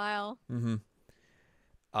for a while. Mm-hmm.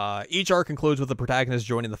 Each arc concludes with the protagonist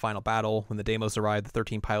joining the final battle. When the Deimos arrive, the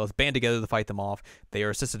 13 pilots band together to fight them off. They are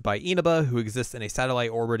assisted by Inaba, who exists in a satellite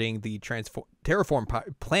orbiting the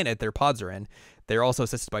terraformed planet their pods are in. They are also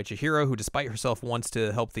assisted by Chihiro, who despite herself wants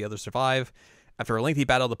to help the others survive. After a lengthy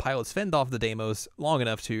battle, the pilots fend off the Deimos long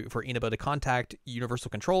enough for Inaba to contact Universal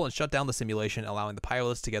Control and shut down the simulation, allowing the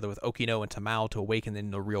pilots, together with Okino and Tamao, to awaken in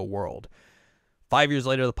the real world. 5 years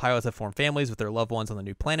later, the pilots have formed families with their loved ones on the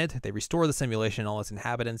new planet. They restore the simulation and all its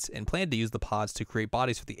inhabitants and plan to use the pods to create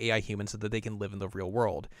bodies for the AI humans so that they can live in the real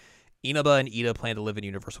world. Inaba and Ida plan to live in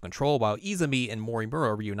Universal Control, while Izumi and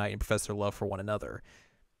Morimura reunite and profess their love for one another.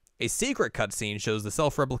 A secret cutscene shows the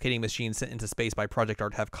self-replicating machines sent into space by Project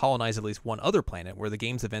Art have colonized at least one other planet, where the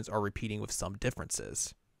game's events are repeating with some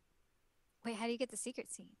differences. Wait, how do you get the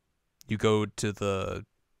secret scene? You go to the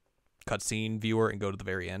cutscene viewer and go to the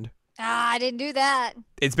very end. Ah, I didn't do that.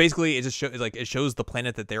 It's basically it shows the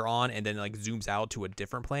planet that they're on and then like zooms out to a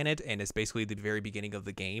different planet, and it's basically the very beginning of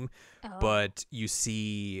the game. Oh. But you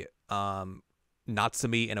see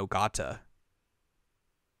Natsumi and Ogata,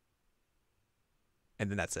 and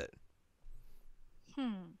then that's it.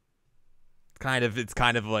 Hmm. It's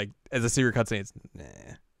kind of like as a secret cutscene. It's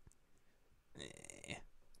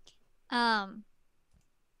Um.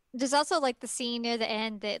 There's also like the scene near the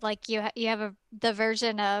end that like you have the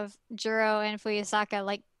version of Juro and Fuyusaka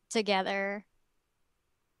like together.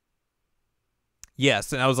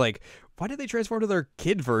 yes, and I was like, why did they transform to their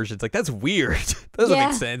kid versions? Like that's weird. That doesn't make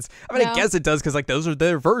Yeah. sense. I mean, I No. guess it does because like those are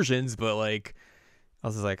their versions, but like I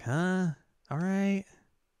was just like, huh, all right.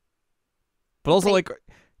 But also But like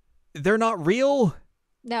they're not real.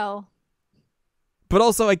 no. But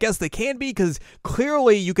also, I guess they can be because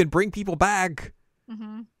clearly you can bring people back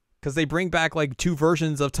Mm-hmm. because they bring back like two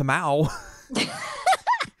versions of Tamao.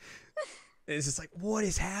 It's just like, what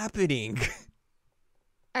is happening?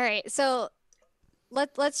 All right, so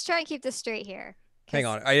let's try and keep this straight here. Hang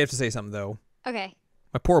 'Cause on, I have to say something though. okay.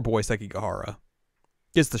 My poor boy Sekigahara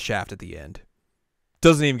gets the shaft at the end.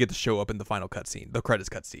 Doesn't even get to show up in the final cutscene, the credits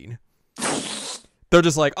cutscene. They're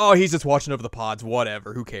just like, oh, he's just watching over the pods.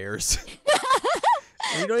 Whatever, who cares?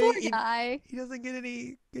 You know, Poor guy. he doesn't get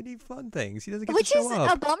any fun things. He doesn't get to Which is show a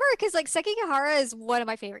up. bummer because like Sekigahara is one of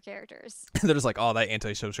my favorite characters. They're just like, oh, that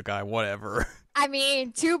antisocial guy, whatever. I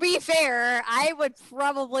mean, to be fair, I would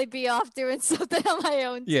probably be off doing something on my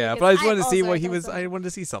own too. Yeah, but Because I just wanted I'm to see also what he was. I antisocial. wanted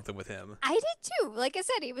to see something with him. I did too. Like I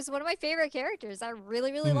said, he was one of my favorite characters. I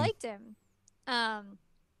really, really Hmm. liked him. But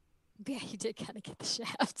yeah, he did kind of get the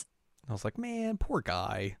shaft. I was like, man, poor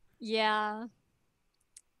guy. Yeah.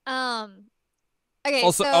 Um. Okay,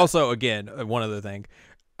 Also, so again, one other thing,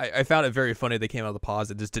 I found it very funny they came out of the pause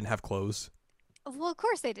that just didn't have clothes. well, of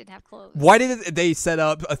course they didn't have Why clothes. did they set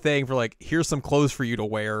up a thing for like, here's some clothes for you to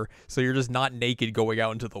wear, so you're just not naked going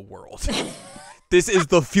out into the world? This is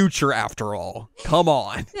the future, after all. Come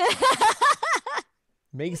on,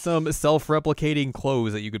 make some self-replicating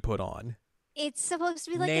clothes that you could put on. It's supposed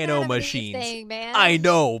to be like an Nano Adam and Eve machines. thing, man. I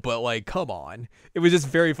know, but like, come on. It was just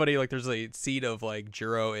very funny. Like, there's a scene of like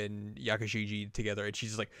Jiro and Yakashiji together, and she's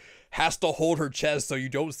just like has to hold her chest so you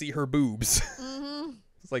don't see her boobs. Mm-hmm.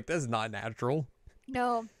 It's like that's not natural.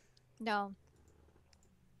 No, no.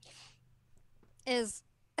 Is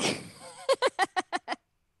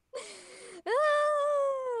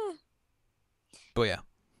Ah. But yeah,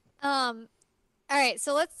 All right,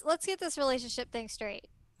 so let's get this relationship thing straight.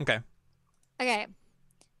 okay. Okay.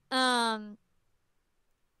 Um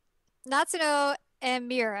Natsuno and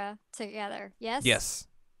Mira together, yes? Yes.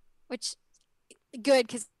 Which good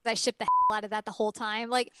because I shipped the hell out of that the whole time.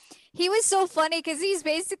 Like, he was so funny because he's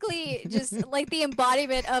basically just like the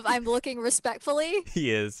embodiment of I'm looking respectfully.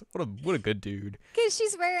 He is. What a good dude. Because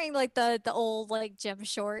she's wearing like the old like gym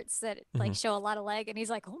shorts that Hmm. like show a lot of leg, and he's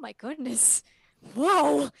like, "Oh my goodness,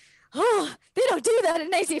 whoa, oh, they don't do that in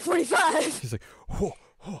 1945." He's like, oh,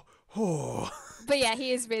 oh, oh. But yeah,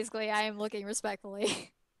 he is basically I am looking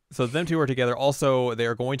respectfully. So them two are together. Also, they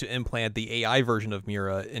are going to implant the AI version of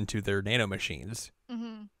Mira into their nanomachines.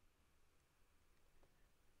 Mm-hmm.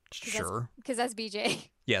 Sure. Because that's BJ.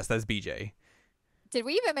 Yes, that's BJ. Did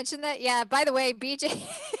we even mention that? Yeah. By the way, BJ,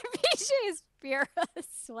 BJ is Mira as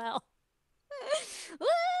well.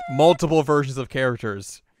 Multiple versions of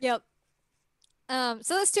characters. Yep. So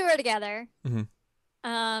those two are together.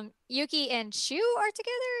 Mm-hmm. Yuki and Shu are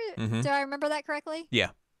together. Mm-hmm. Do I remember that correctly? Yeah.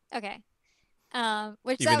 Okay.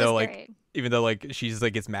 Which Even that was though like great. even though like she's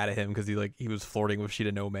like gets mad at him because he was flirting with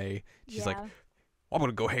Shidanome. She's like, Yeah. I'm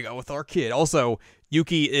gonna go hang out with our kid. Also,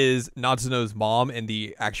 Yuki is Natsuno's mom in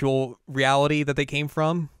the actual reality that they came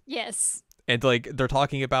from. Yes. And like they're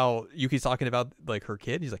talking about Yuki's talking about like her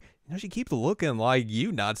kid. He's like, she keeps looking like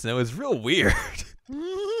you, Natsuno. It's real weird.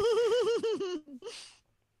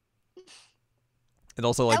 And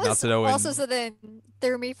also like That was Natsuno and also so then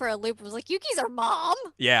threw me for a loop. It was like Yuki's our mom.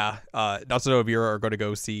 yeah, Natsuno and Mira are going to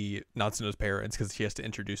go see Natsuno's parents because she has to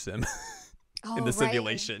introduce them Oh, in the right.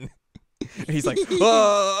 simulation. And he's like,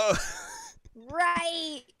 oh.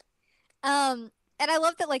 Right. And I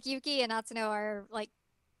love that like Yuki and Natsuno are like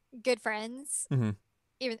good friends, Mhm.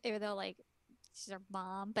 even though like she's her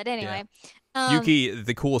mom. But anyway, Yuki,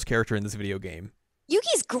 the coolest character in this video game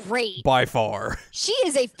Yuki's great. by far. She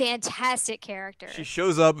is a fantastic character. She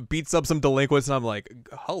shows up, beats up some delinquents, and I'm like,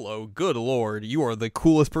 hello, good lord, you are the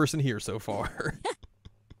coolest person here so far.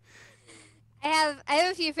 I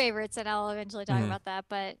have a few favorites, and I'll eventually talk about that.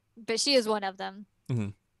 But she is one of them.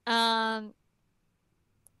 Mhm.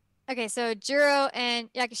 Okay, so Juro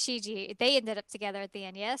and Yakashiji, they ended up together at the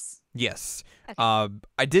end, yes? Yes. Okay.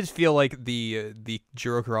 I did feel like the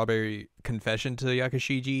Jiro Kurabe confession to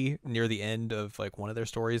Yakashiji near the end of like one of their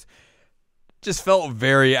stories just felt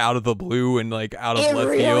very out of the blue and like out of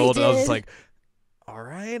left field. And I was just like, all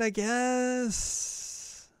right, I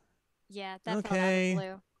guess. Yeah, that okay. felt out of the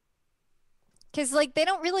blue. Because like they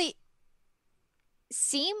don't really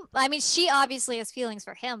seem. I mean, she obviously has feelings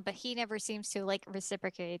for him, but he never seems to like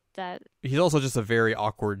reciprocate that. He's also just a very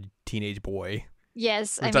awkward teenage boy.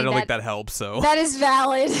 Yes, which I don't think that helps. So that is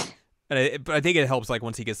valid. But I think it helps like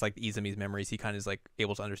once he gets like Izumi's memories, he kind of is like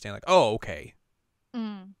able to understand like, oh, okay.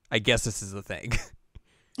 I guess this is the thing.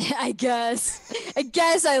 I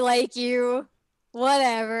guess I like you.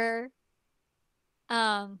 Whatever.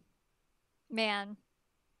 Man.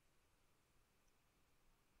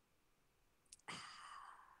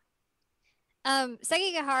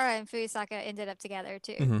 Sekigahara and Fuyusaka ended up together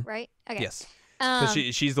too, right? Okay. Yes. Because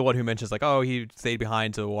she's the one who mentions like, oh, he stayed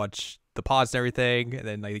behind to watch the pods and everything, and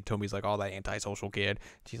then like Tomi's like, oh, that antisocial kid.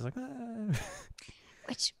 She's like,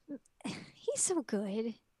 which he's so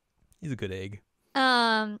good. He's a good egg.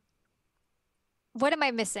 What am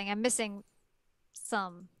I missing? I'm missing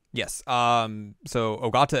some. Yes. So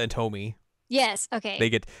Ogata and Tomi. Yes. Okay. They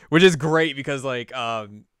get, which is great because like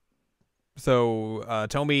so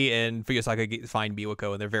Tomi and Fuyusaka find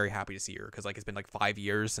Miwako and they're very happy to see her because like it's been like 5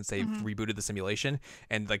 years since they've rebooted the simulation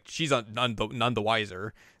and like she's none the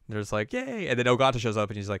wiser. And there's like, yay, and then Ogata shows up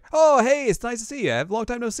and he's like, oh, hey, it's nice to see you. I have a long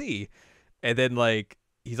time no see. And then like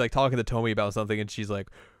he's like talking to Tomi about something and she's like,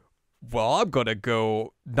 well, I'm gonna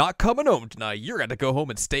go not coming home tonight. You're gonna go home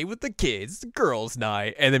and stay with the kids. It's girls'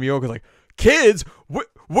 night. And then Miwako's like, kids? What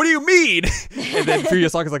do you mean? And then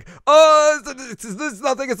Fuyusaka's like, it's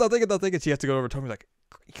nothing. And she has to go over to Tomi like,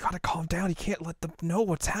 you gotta calm down. You can't let them know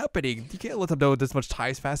what's happening. You can't let them know this much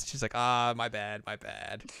ties fast. And she's like, my bad.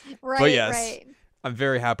 Right, but yes, right. I'm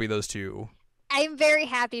very happy those two. I'm very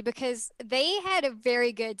happy because they had a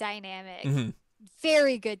very good dynamic.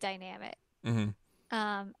 Very good dynamic. And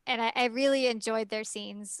I really enjoyed their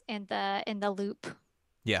scenes in the loop.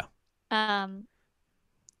 Yeah.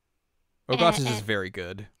 Ogata's is very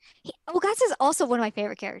good. Ogata is also one of my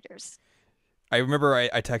favorite characters. I remember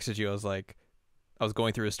I texted you. I was like, I was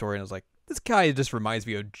going through his story and I was like, this guy just reminds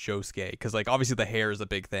me of Josuke because like obviously the hair is a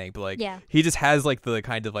big thing, but like he just has like the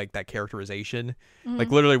kind of like that characterization.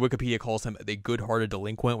 Like literally Wikipedia calls him a good-hearted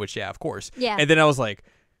delinquent, which yeah, of course. Yeah. And then I was like,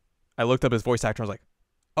 I looked up his voice actor and I was like,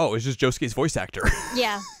 oh, it's just Josuke's voice actor.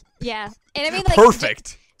 Yeah. And I mean like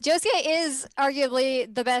perfect. Josuke is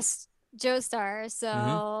arguably the best Joestar,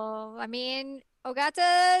 so I mean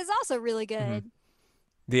Ogata is also really good.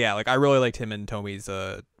 Yeah, like I really liked him and Tomi's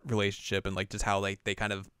relationship and like just how like they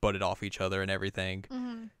kind of butted off each other and everything.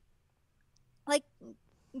 Mm-hmm. Like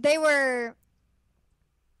they were.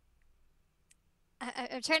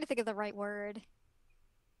 I'm trying to think of the right word.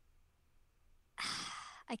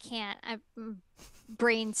 I can't. I'm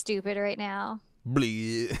brain stupid right now.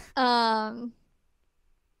 Bleed. Um,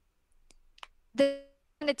 they're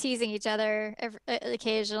kind of teasing each other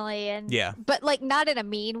occasionally, and Yeah. but like not in a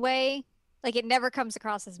mean way. Like it never comes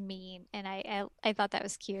across as mean, and I thought that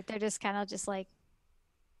was cute. They're just kind of just like,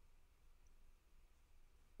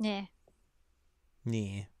 yeah.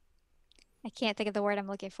 Yeah. I can't think of the word I'm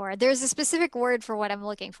looking for. There's a specific word for what I'm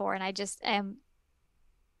looking for, and I just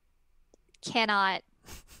cannot.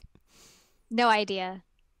 No idea.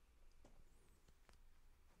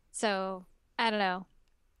 So I don't know.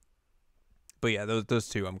 But yeah, those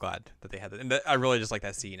two, I'm glad that they had that, and I really just like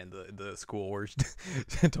that scene in the school where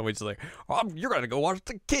Tommy's just like, oh, "You're gonna go watch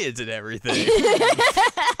the kids and everything,"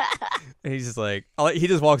 and he's just like, he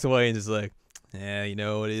just walks away and just like, "Yeah, you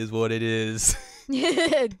know, it is what it is."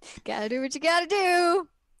 Gotta do what you gotta do.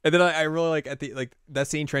 And then I really like at the like that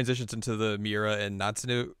scene transitions into the Mira and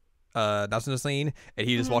Natsuno scene, and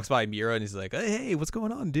he just walks by Mira and he's like, hey, what's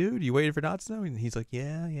going on, dude? You waiting for Natsuno? And he's like,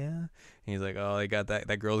 yeah. And he's like, oh, I got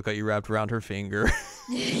that girl's got you wrapped around her finger.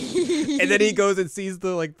 And then he goes and sees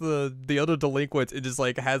the other delinquents and just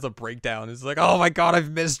like has a breakdown. It's like, oh my god,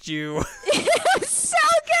 I've missed you. So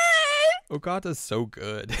good. Okata's so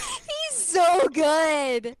good. He's so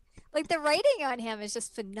good. Like the writing on him is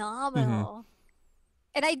just phenomenal.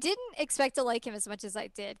 And I didn't expect to like him as much as I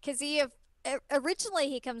did because originally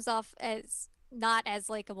he comes off as not as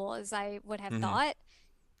likable as I would have thought.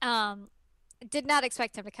 Did not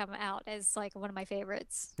expect him to come out as like one of my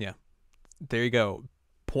favorites. Yeah. There you go.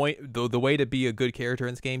 Point the way to be a good character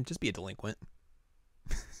in this game, just be a delinquent.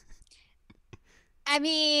 I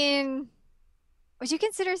mean, would you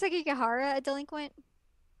consider Sekigahara a delinquent?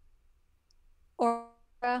 Or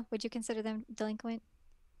would you consider them delinquent?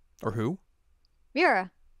 Or who?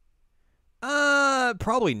 Mira.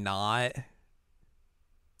 Probably not.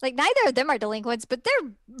 Like neither of them are delinquents, but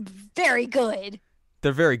they're very good.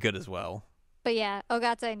 They're very good as well. But yeah,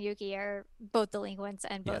 Ogata and Yuki are both delinquents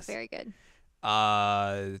and both very good.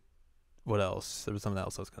 What else? There was something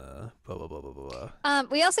else I was gonna blah blah blah blah blah.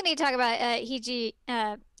 We also need to talk about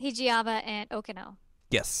Hijiyama and Okino.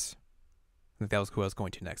 Yes. I think that was who I was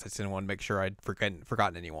going to next. I just didn't want to make sure I'd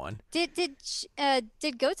forgotten anyone. Did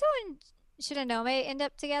Goto and Shinonome end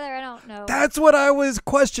up together? I don't know. That's what I was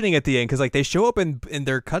questioning at the end because like they show up in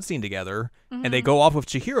their cutscene together and they go off with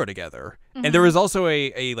Chihiro together. And there was also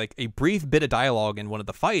a brief bit of dialogue in one of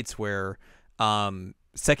the fights where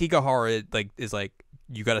Sekigahara like is like,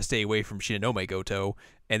 you got to stay away from Shinonome, Goto,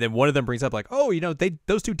 and then one of them brings up like, oh, you know,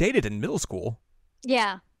 those two dated in middle school.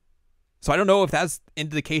 Yeah. So I don't know if that's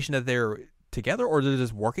indication that they're together or they're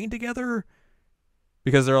just working together.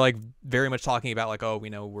 Because they're like very much talking about like, oh, you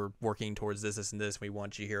know, we're working towards this and this. We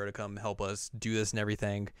want Chihiro to come help us do this and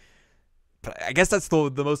everything. But I guess that's the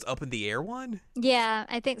most up in the air one. Yeah,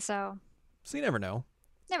 I think so. So you never know.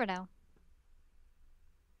 Never know.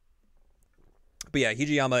 But yeah,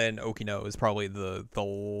 Hijiyama and Okino is probably the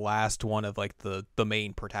last one of like the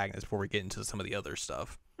main protagonists before we get into some of the other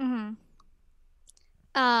stuff.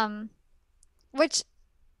 Which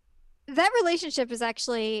that relationship is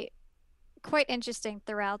actually quite interesting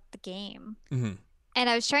throughout the game. And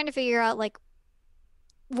I was trying to figure out like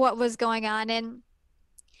what was going on, and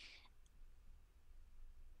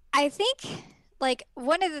I think like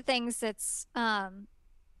one of the things that's I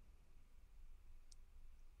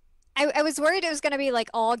was worried it was going to be like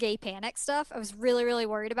all gay panic stuff. I was really, really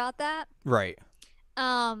worried about that. Right.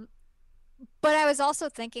 But I was also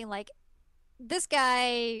thinking like this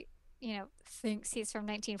guy, you know, thinks he's from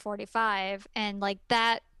 1945 and like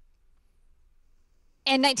that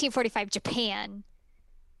in 1945 Japan.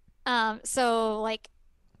 So like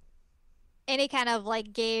any kind of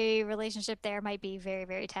like gay relationship there might be very,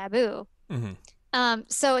 very taboo.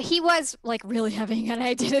 So he was like really having an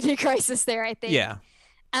identity crisis there, I think. Yeah.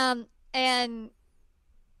 And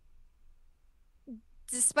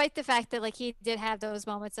despite the fact that like he did have those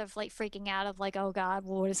moments of like freaking out of like, oh God,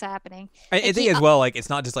 what is happening? I think as well, like it's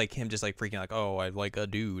not just like him just like freaking like, oh, I like a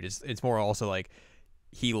dude. It's more also like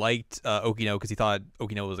he liked Okino because he thought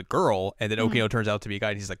Okino was a girl, and then Okino turns out to be a guy,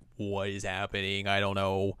 and he's like, what is happening? I don't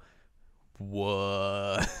know.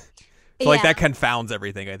 What? So like that confounds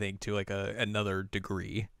everything, I think, to like another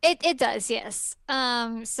degree. It does, yes.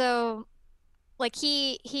 So like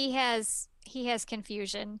he has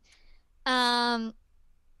confusion.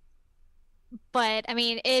 But I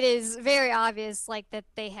mean, it is very obvious like that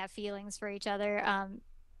they have feelings for each other.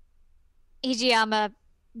 Hijiyama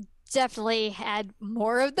definitely had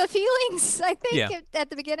more of the feelings, I think, Yeah. at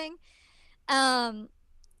the beginning. Um,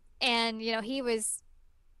 and he was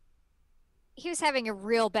having a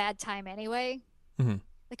real bad time anyway, Hmm.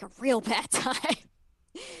 like a real bad time.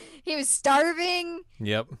 He was starving,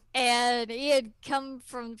 Yep. and he had come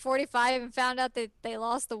from 45 and found out that they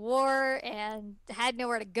lost the war and had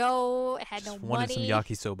nowhere to go, had no Just wanted some money.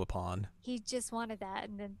 yakisoba pan. He just wanted that,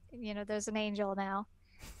 and then there's an angel now.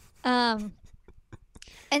 Um,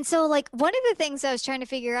 and so like one of the things I was trying to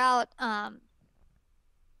figure out,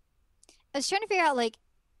 like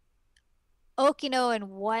Okino and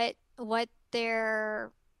what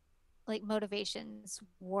their like motivations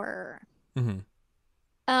were. Hmm.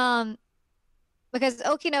 Um, because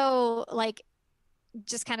Okino like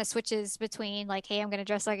just kind of switches between like, hey, I'm gonna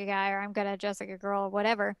dress like a guy or I'm gonna dress like a girl or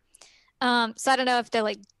whatever. So I don't know if they're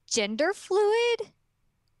like gender fluid.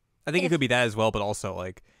 I think it If could be that as well, but also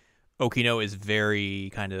like Okino is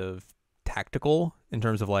very kind of tactical in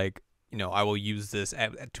terms of like, I will use this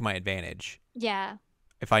to my advantage. yeah.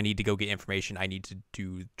 If I need to go get information, I need to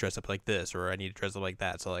do dress up like this or I need to dress up like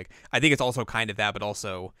that. So like I think it's also kind of that, but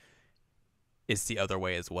also it's the other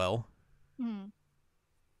way as well. Hmm.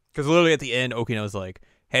 Because literally at the end, Okino's like,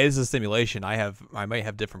 "Hey, this is a simulation. I might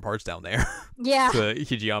have different parts down there." Yeah. To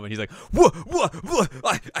Hijiyama, and he's like, "What? What?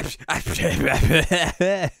 What?"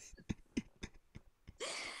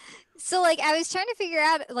 So like I was trying to figure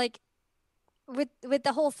out like with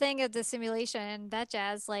the whole thing of the simulation and that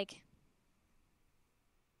jazz, like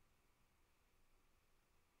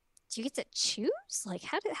do you get to choose? Like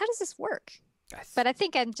how does this work? But I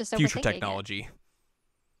think I'm just Future overthinking it. technology.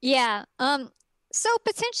 Yeah. So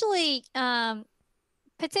potentially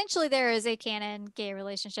there is a canon gay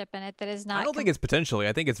relationship in it that is I not don't think it's potentially.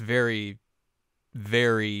 I think it's very,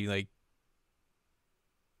 very like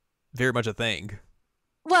very much a thing.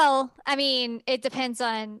 well, I mean, it depends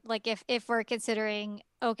on like if we're considering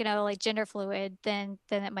Okinawa like gender fluid, then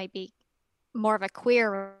it might be more of a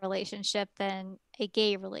queer relationship than a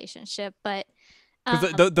gay relationship. But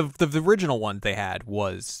Because um the original one they had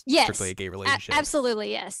was strictly a yes, gay relationship.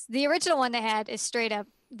 absolutely yes. The original one they had is straight up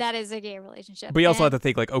that is a gay relationship. But you also have And to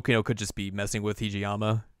think like Okino could just be messing with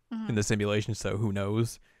Hijiyama in mhm, the simulation, so who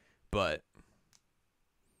knows? But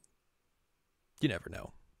you never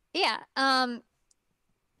know. yeah,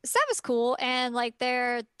 so that was cool. And like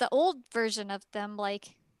the old version of them,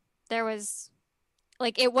 like there was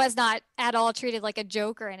like it was not at all treated like a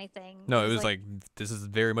joke or anything. It No, it was was like this is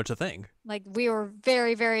very much a thing. like we were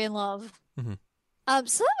very, very in love. Hmm.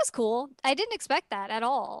 So that was cool. I didn't expect that at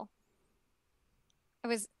all. I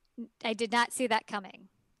was I did not see that coming.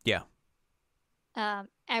 Yeah,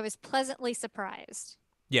 I was pleasantly surprised.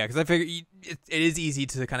 yeah, because I figure it is easy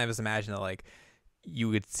to kind of just imagine that like you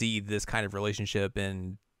would see this kind of relationship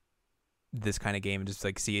in this kind of game and just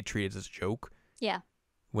like see it treated as a joke Yeah.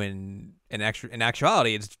 when in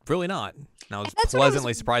actuality it's really not. And I And was that's what I was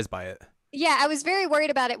pleasantly surprised by it. yeah, I was very worried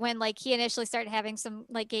about it when like he initially started having some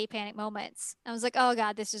like gay panic moments. I was like, oh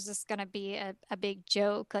God, this is just gonna be a big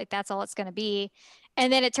joke. Like that's all it's gonna be.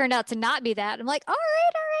 And then it turned out to not be that. I'm like, all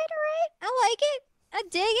right, all right, all right. I like it. I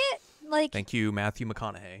dig it. Like Thank you, Matthew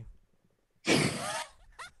McConaughey.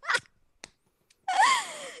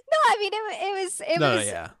 no, I mean it No, no, was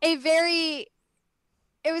yeah, a very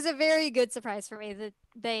it was a very good surprise for me that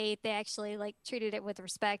they actually like treated it with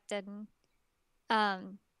respect and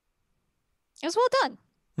um it was well done.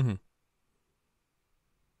 hmm,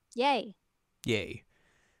 Yay. yay.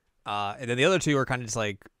 And then the other two are kind of just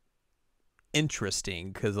like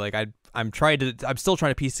interesting because like I'm still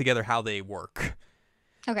trying to piece together how they work.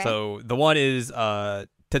 Okay. So the one is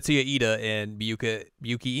Tetsuya Ida and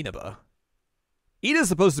Miyuki Inaba. Ida's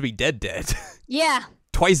supposed to be dead, Yeah.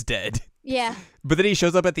 twice dead, Yeah. but then he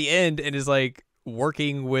shows up at the end and is like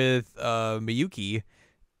working with Miyuki,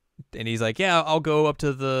 and he's like, "Yeah, I'll go up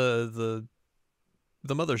to the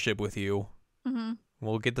mothership with you. Hmm.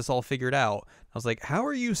 We'll get this all figured out." I was like, "How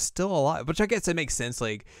are you still alive?" Which I guess it makes sense.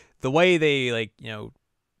 Like the way they like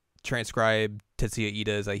transcribe Tetsuya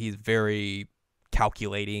Ida is like he's very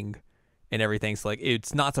calculating and everything. So like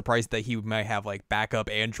it's not surprising that he might have like backup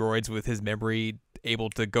androids with his memory able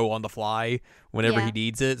to go on the fly whenever he Yeah.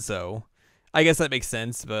 needs it. So I guess that makes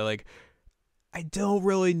sense. But like I don't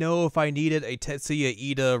really know if I needed a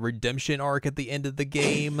Tetsuya Ida redemption arc at the end of the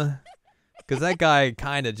game because that guy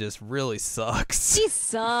kind of just really sucks. He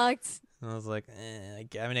sucked. I was like,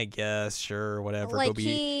 I mean, I guess, sure, whatever. Like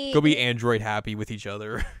Go be android happy with each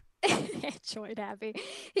other. enjoyed happy.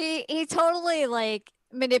 He totally like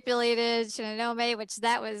manipulated Shinonome, which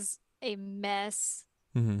that was a mess.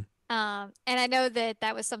 Hmm. And I know that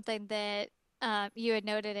that was something that you had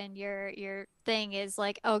noted in your thing is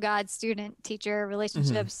like, oh God, student teacher Hmm.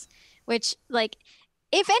 relationships, which like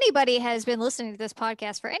if anybody has been listening to this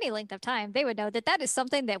podcast for any length of time, they would know that that is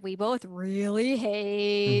something that we both really Hmm.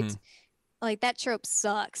 hate. Like that trope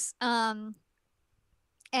sucks. And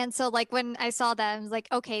so like when I saw that, I was like,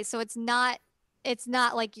 okay, so it's not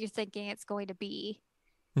like you're thinking it's going to be.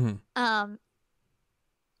 Hmm. Um,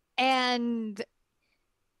 and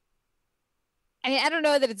I mean, I don't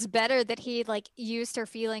know that it's better that he like used her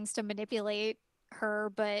feelings to manipulate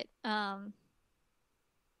her, but I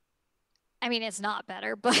mean, it's not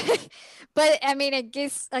better, but but I mean, I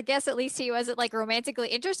guess at least he wasn't like romantically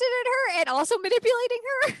interested in her and also manipulating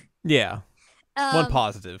her. Yeah. One Um,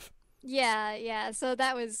 positive. yeah, yeah. So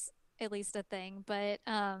that was at least a thing, but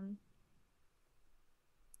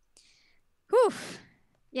whew,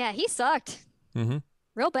 yeah, he sucked Hmm.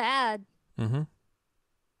 real bad. Hmm.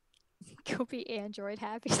 Go be Android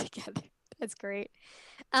happy together. That's great.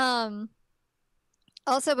 Um,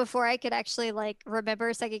 Also, before I could actually like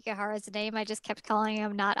remember Sekigahara's name, I just kept calling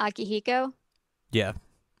him not Akihiko Yeah.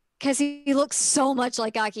 because he looks so much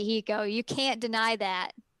like Akihiko. You can't deny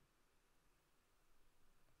that.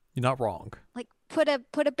 You're not wrong. Like put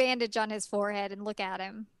a bandage on his forehead and look at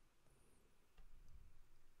him.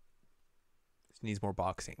 He needs more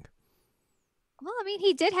boxing. Well, I mean,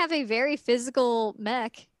 he did have a very physical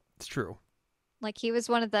mech. It's true. Like he was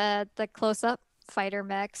one of the close-up fighter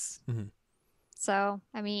mechs. Hmm. So,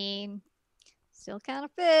 I mean, still kind of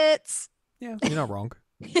fits. Yeah, you're not wrong.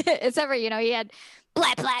 Except for, he had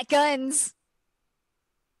black guns.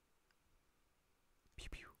 Pew,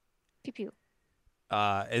 pew. Pew pew.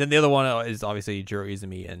 And then the other one is obviously Jiro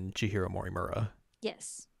Izumi and Chihiro Morimura,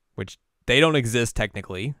 Yes. which they don't exist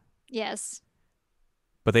technically, Yes.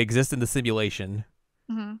 but they exist in the simulation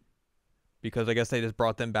Hmm. because I guess they just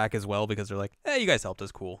brought them back as well because they're like, hey, you guys helped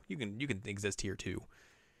us, cool. You can exist here too.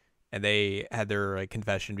 And they had their like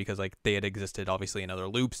confession because like they had existed obviously in other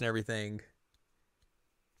loops and everything.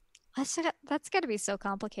 That's got to be so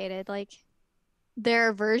complicated. Like there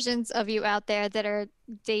are versions of you out there that are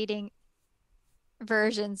dating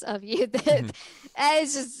versions of you Mhm. that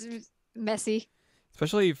it's just messy.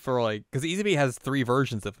 Especially for like because Izumi has three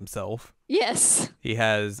versions of himself. Yes. He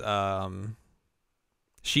has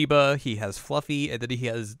Shiba, he has Fluffy, and then he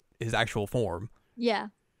has his actual form. Yeah.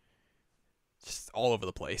 Just all over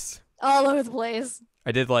the place. All over the place.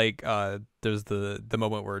 I did like there's the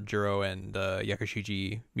moment where Jiro and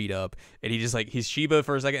Yakushiji meet up and he just like he's Shiba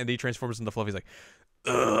for a second and then he transforms into Fluffy. He's like,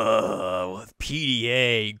 ugh, with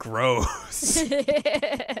PDA, gross.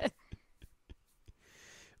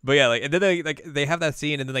 But yeah, like and then they have that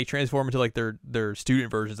scene and then they transform into like their student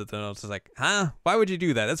versions of them. It's just like, huh? Why would you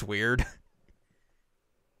do that? That's weird.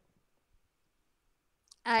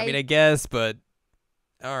 I mean, I I guess, but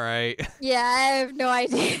all right. yeah, I have no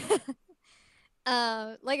idea.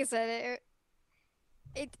 Like I said,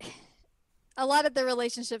 it a lot of the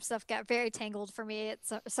relationship stuff got very tangled for me at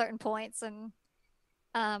certain points, and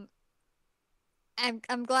um,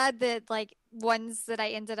 I'm glad that like ones that I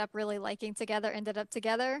ended up really liking together ended up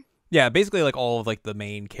together. Yeah, basically like all of like the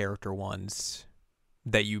main character ones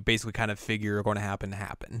that you basically kind of figure are going to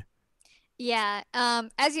happen. Yeah.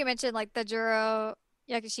 As you mentioned, like the Juro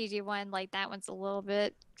Yakushiji one, like that one's a little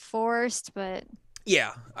bit forced, but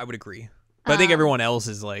Yeah, I would agree. But I think um, everyone else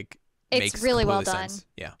is like it's makes really well completely done. sense.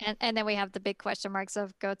 Yeah. And then we have the big question marks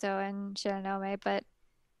of Goto and Shiranome, but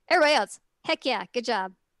everybody else, heck yeah, good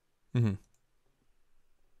job. Hmm.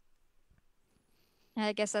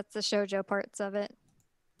 I guess that's the shoujo parts of it.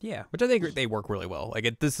 Yeah, which I think they work really well.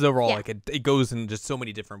 Like this is overall Yeah. like it goes in just so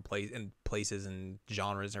many different places and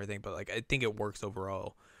genres and everything. But like I think it works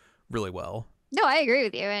overall really well. No, I agree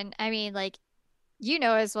with you. And I mean, like, you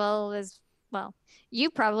know, as well as, well, you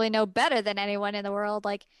probably know better than anyone in the world.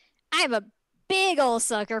 Like, I'm a big old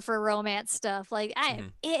sucker for romance stuff. Like, I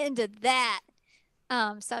am Hmm. into that.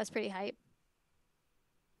 So it's pretty hype.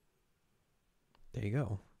 There you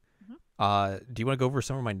go. Mhm. Do you want to go over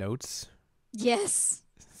some of my notes Yes.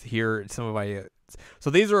 here? Some of my so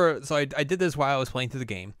these were so I did this while I was playing through the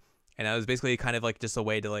game, and I was basically kind of like just a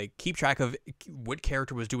way to like keep track of what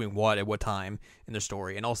character was doing what at what time in the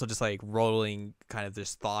story, and also just like rolling kind of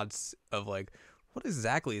just thoughts of like what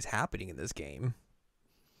exactly is happening in this game.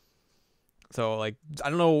 So like I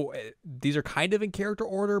don't know, these are kind of in character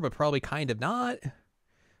order, but probably kind of not.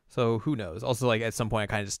 So who knows? Also, like at some point, I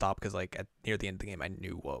kind of just stopped because like near the end of the game, I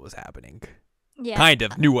knew what was happening. Yeah. Kind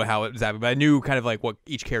of knew how it was happening, but I knew kind of like what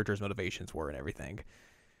each character's motivations were and everything.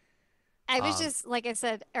 I was Um, just, like I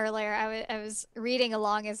said earlier, I was reading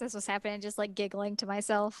along as this was happening, just like giggling to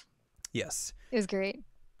myself. yes. It was great.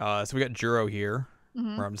 So we got Juro here.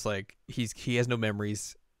 Mm-hmm. where I'm just like, he has no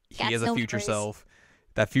memories. He Got has a no future memories. self.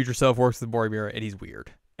 That future self works with Boromir, and he's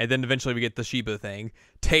weird. And then eventually we get the Sheba thing,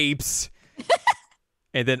 tapes,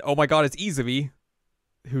 and then oh my god, it's Izumi,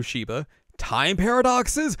 who's Sheba. Time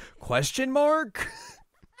paradoxes? Question mark.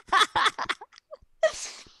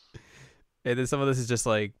 And then some of this is just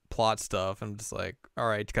like plot stuff. I'm just like, all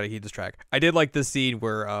right, gotta keep this track. I did like this scene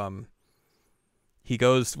where he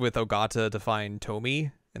goes with Ogata to find Tomi,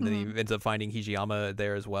 and then he ends up finding Hijiyama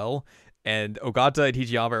there as well. And Ogata and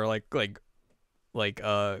Hijiyama are like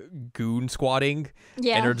goon squatting, and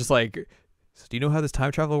Yeah. they're just like, so do you know how this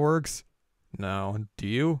time travel works? No. Do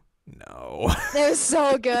you? No. That was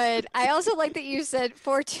so good. I also like that you said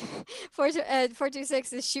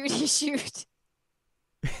 426 is shooty shoot.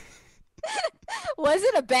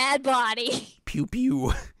 Wasn't a bad body. Pew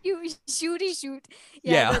pew. You shooty shoot.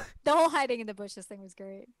 Yeah. The whole hiding in the bushes thing was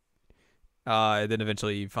great. And then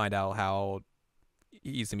eventually you find out how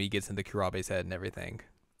Izumi gets into Kurabe's head and everything.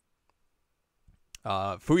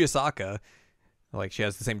 Fuyasaka, like she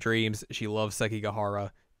has the same dreams. She loves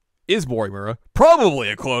Sekigahara. Is Morimura probably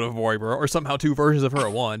a clone of Morimura, or somehow two versions of her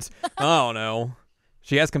at once? I don't know.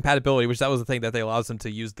 She has compatibility, which that was the thing that they allows them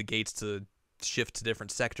to use the gates to shift to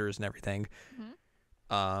different sectors and everything.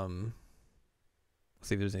 Let's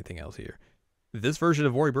see if there's anything else here. This version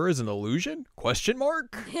of Morimura is an illusion? Question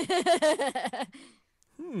mark.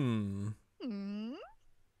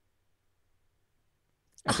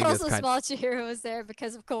 I think Also, that's Small Chihiro was there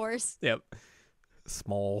because, of course. Yep.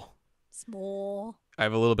 Small. I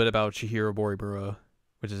have a little bit about Chihiro Morimura,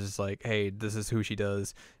 which is just like, hey, this is who she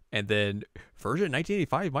does. And then version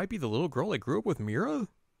 1985 might be the little girl that grew up with Mira?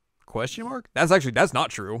 Question mark? That's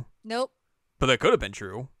not true. Nope. But that could have been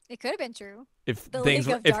true. It could have been true. If The things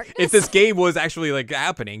League were, of if Darkness? this game was actually like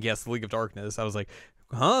happening, yes, the League of Darkness. I was like,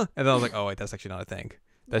 huh? And then I was like, oh wait, that's actually not a thing.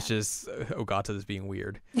 That's just Ogata is being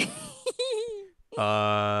weird.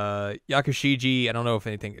 Yakushiji, I don't know if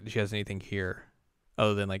she has anything here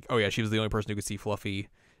other than like, oh yeah, she was the only person who could see Fluffy.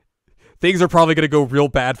 Things are probably gonna go real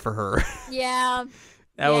bad for her. Yeah.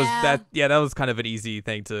 That was kind of an easy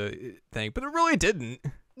thing to think, but it really didn't.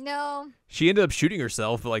 No. She ended up shooting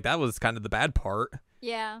herself, but like that was kind of the bad part.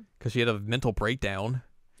 Yeah. Because she had a mental breakdown.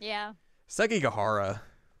 Yeah. Sekigahara.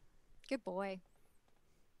 Good boy.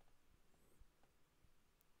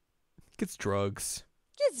 Gets drugs.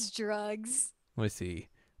 Gets drugs. Let me see.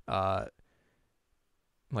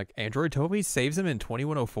 Like Android Toby saves him in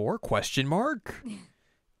 2104? Question mark.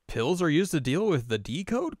 Pills are used to deal with the D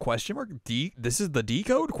code? Question mark. This is the D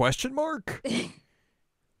code? Question mark.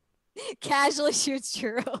 Casually shoots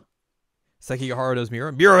Churro. Sekigahara knows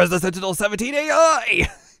Mira. Mira is the Sentinel 17 AI.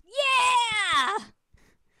 Yeah.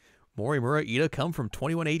 Morimura Ida come from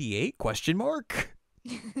 2188? Question mark.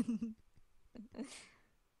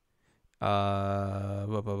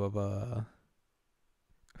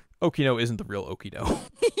 Okino isn't the real Okino.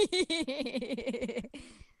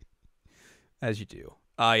 As you do.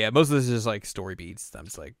 Yeah, most of this is just like story beats. I'm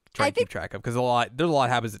just like trying to keep track of because there's a lot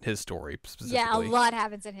happens in his story specifically. Yeah, a lot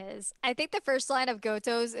happens in his. I think the first line of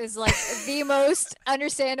Goto's is like the most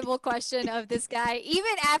understandable question of this guy,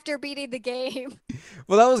 even after beating the game.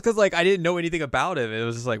 Well, that was because like I didn't know anything about him. It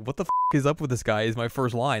was just like, what the is up with this guy? Is my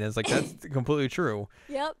first line. And it's like that's completely true.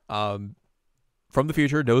 Yep. From the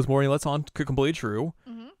future, knows Mori lets on completely true.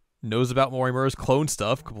 Knows about Morimura's clone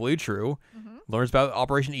stuff, completely true. Learns about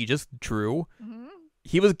Operation Aegis, true.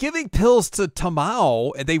 He was giving pills to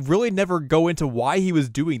Tamao, and they really never go into why he was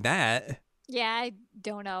doing that. Yeah, I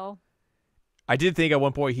don't know. I did think at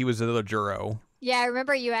one point he was another Juro. Yeah, I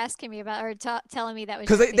remember you asking me about, or telling me that was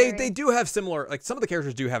because they do have similar, like some of the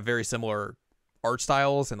characters do have very similar art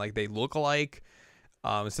styles, and like they look alike.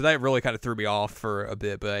 So that really kind of threw me off for a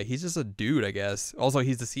bit, but he's just a dude, I guess. Also,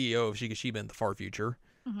 he's the CEO of Shikishima in the far future.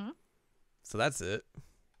 So that's it.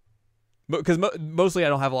 Because mostly I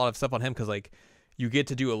don't have a lot of stuff on him because like you get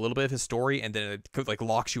to do a little bit of his story and then it like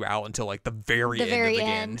locks you out until like the very end of the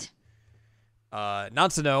game.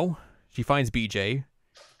 Natsuno, she finds BJ.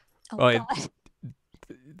 Oh God.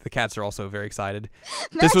 The cats are also very excited.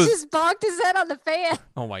 Max just bonked his head on the fan.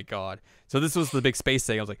 Oh my God. So this was the big space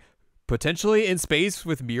thing. I was like, potentially in space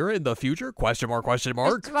with Mira in the future? Question mark, question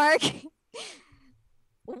mark. Question mark.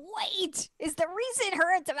 Wait, is the reason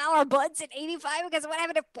her and Tamao are buds in 85 because of what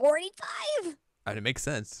happened at 45? And it makes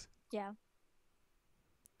sense. Yeah.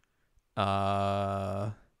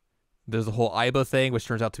 There's the whole Aiba thing, which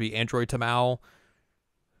turns out to be Android Tamao.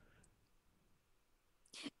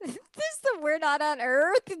 This is the we're not on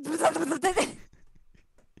Earth.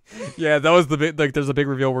 Yeah, that was the big, like, there's a big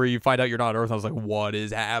reveal where you find out you're not on Earth. And I was like, what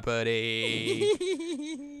is happening?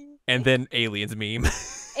 And then aliens meme.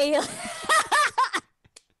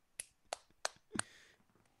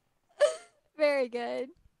 very good.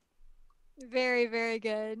 Very, very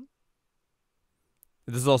good.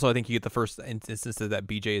 This is also, I think, you get the first instance that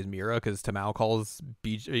BJ is Mira because Tamao calls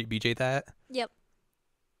BJ that. Yep.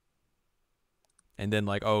 And then,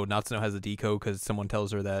 like, oh, Natsuno has a decode because someone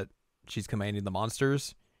tells her that she's commanding the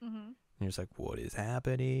monsters. Mm-hmm. And you're just like, what is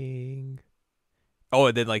happening? Oh,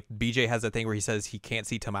 and then, like, BJ has that thing where he says he can't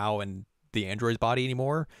see Tamao and the android's body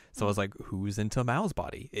anymore. So I was like, who's in Tamao's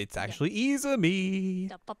body? It's actually Izumi.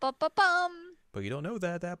 But you don't know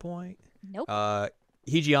that at that point. Nope.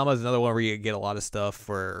 Hijiyama is another one where you get a lot of stuff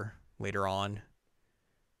for later on.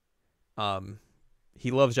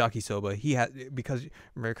 He loves yakisoba. He had because you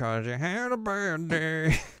had a bad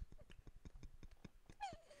day.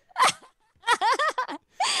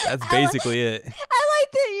 That's basically it. I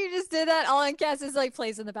like that you just did that. All in cast is like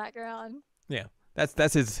plays in the background. Yeah,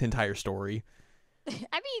 that's his entire story. I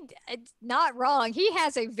mean, it's not wrong. He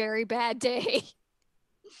has a very bad day.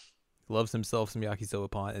 Loves himself some yakisoba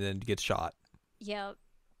pot and then gets shot. Yep.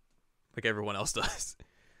 Like everyone else does.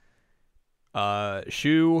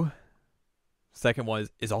 Shu. Second one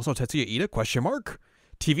is also Tetsuya Ida? Question mark.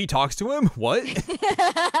 TV talks to him? What?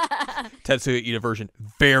 Tetsuya Ida version.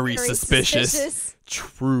 Very suspicious.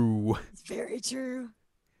 True. It's very true.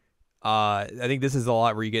 I think this is a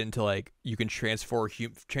lot where you get into like you can transfer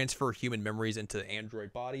human memories into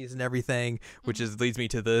android bodies and everything, which leads me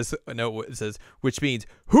to this note. It says, which means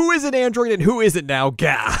who is an android and who isn't now?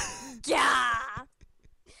 Gah. Yeah.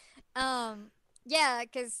 Yeah,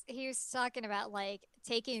 because he was talking about like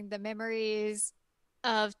taking the memories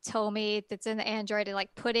of Tomi that's in the android and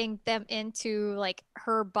like putting them into like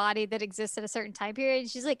her body that exists at a certain time period. And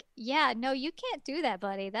she's like, yeah, no, you can't do that,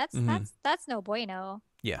 buddy. That's no bueno.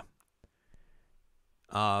 Yeah.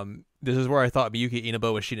 This is where I thought Miyuki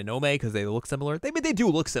Inaba was Shinonome because they look similar. They do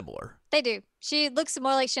look similar. They do. She looks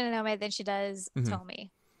more like Shinonome than she does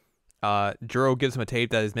Tomi. Juro gives him a tape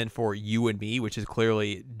that is meant for you and me, which is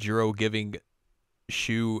clearly Juro giving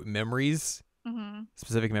Shu memories,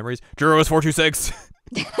 specific memories. Juro is 426.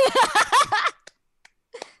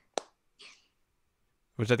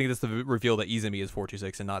 Which I think that's the reveal that Izumi is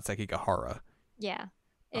 426 and not Sekigahara. Yeah,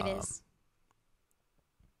 it is.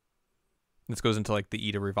 This goes into like the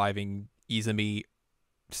Ida reviving Izumi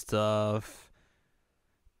stuff.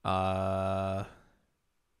 He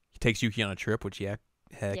takes Yuki on a trip, which heck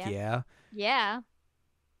yeah. Yeah.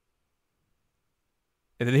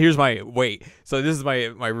 And then here's my wait. So this is my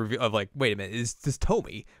review of like, wait a minute, is this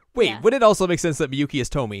Tomi? Wait, would it also make sense that Miyuki is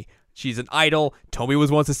Tomi? She's an idol. Tomi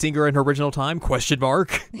was once a singer in her original time? Question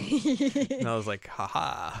mark. And I was like,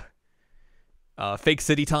 haha. Fake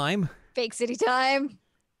city time. Fake city time.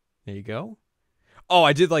 There you go. Oh,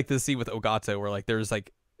 I did like this scene with Ogata where like there's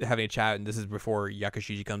like having a chat, and this is before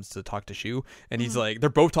Yakushiji comes to talk to Shu, and he's like, they're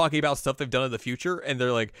both talking about stuff they've done in the future, and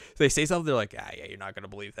they're like, they say something, they're like, yeah, you're not gonna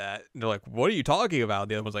believe that. And they're like, what are you talking about?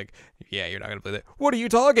 And the other one's like, yeah, you're not gonna believe that. What are you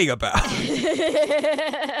talking about?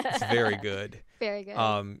 It's very good. Very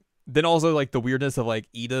good. Then also like the weirdness of like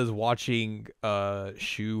Ida's watching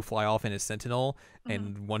Shu fly off in his Sentinel,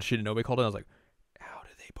 and one Shinonome called in. I was like, how do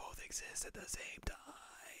they both exist at the same time?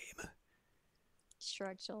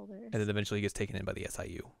 Shrug shoulders. And then eventually he gets taken in by the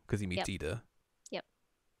SIU because he meets Ida. Yep.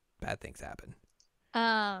 Bad things happen.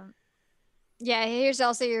 Yeah, here's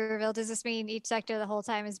also your reveal. Does this mean each sector the whole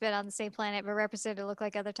time has been on the same planet but represented to look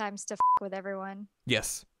like other times to with everyone?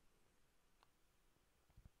 Yes.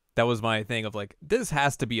 That was my thing of like, this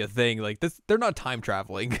has to be a thing. Like this, they're not time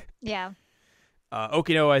traveling. Yeah.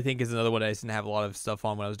 Okino, I think, is another one I didn't have a lot of stuff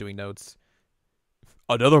on when I was doing notes.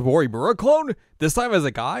 Another Morimura clone? This time as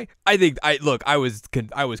a guy? I think I was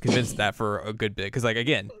convinced that for a good bit because like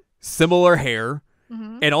again, similar hair,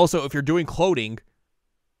 and also if you're doing cloning, you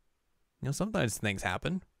know sometimes things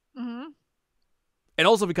happen. And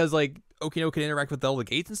also because like Okino can interact with all the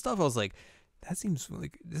gates and stuff, I was like, that seems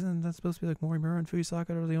like isn't that supposed to be like Morimura and Fuyusaka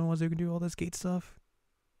are the only ones who can do all this gate stuff?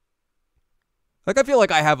 Like I feel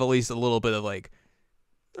like I have at least a little bit of like,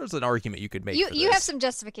 there's an argument you could make. You have some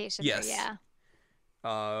justification. Yes. There, yeah.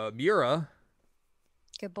 Miura.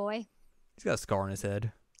 Good boy. He's got a scar on his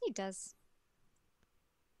head. He does.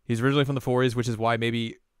 He's originally from the 40s, which is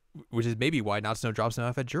maybe why Natsuno drops him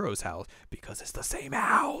off at Juro's house. Because it's the same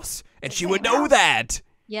house. And she would know that.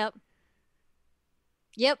 Yep.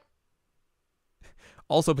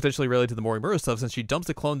 Also potentially related to the Morimura stuff, since she dumps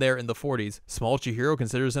a clone there in the 40s, small Chihiro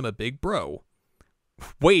considers him a big bro.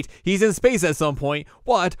 Wait, he's in space at some point.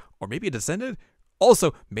 What? Or maybe a descendant?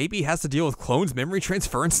 Also, maybe he has to deal with clones, memory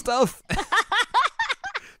transfer, and stuff.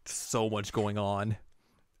 So much going on.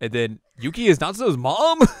 And then Yuki is Natsuno's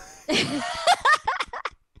mom?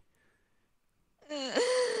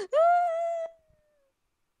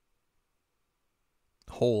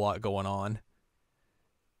 whole lot going on.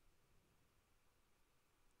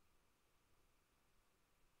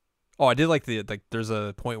 Oh, I did like there's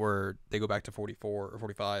a point where they go back to 44 or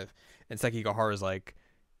 45 and Sekigahara's like,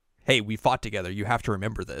 "Hey, we fought together. You have to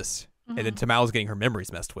remember this." And then Mhm. Tamao's getting her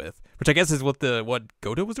memories messed with, which I guess is what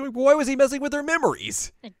Goto was doing. But why was he messing with her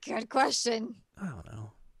memories? A good question. I don't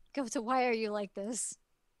know. Go to why are you like this?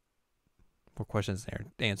 More questions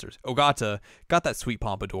and answers. Ogata got that sweet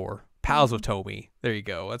pompadour. Pals with Tomi. There you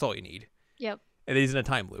go. That's all you need. Yep. And he's in a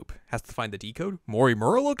time loop. Has to find the decode.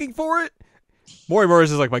 Morimura looking for it? Morimura is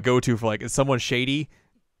just like my go-to for like, is someone shady?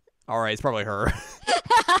 All right, it's probably her.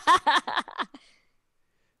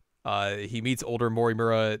 He meets older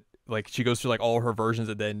Morimura. Like, she goes through like all her versions,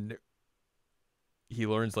 and then he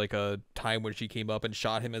learns like a time when she came up and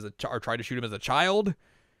shot him or tried to shoot him as a child.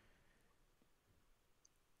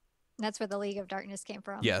 That's where the League of Darkness came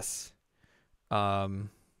from. Yes. He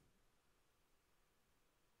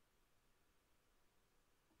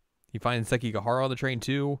finds Sekigahara on the train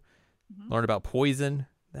too. Learn about poison.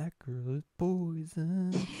 That girl is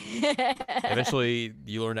poison. Eventually,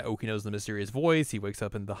 you learn that Oki knows the mysterious voice. He wakes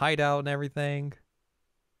up in the hideout and everything.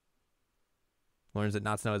 Learns that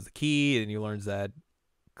Natsuno is the key, and he learns that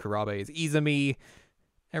Kurabe is Izumi.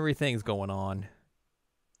 Everything's going on.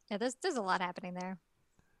 Yeah, there's a lot happening there.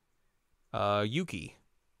 Yuki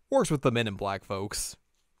works with the Men in Black folks,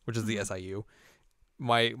 which is the SIU.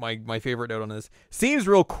 My favorite note on this. Seems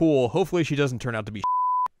real cool. Hopefully she doesn't turn out to be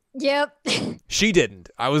Yep. She didn't.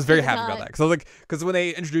 I was very She did happy not. about that. Because I was like, because when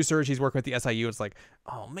they introduced her, she's working with the SIU. It's like,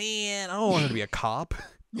 oh man, I don't want her to be a cop.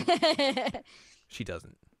 She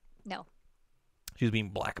doesn't. No. She's being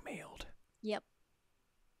blackmailed. Yep.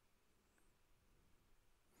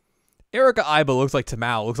 Erika Aiba looks like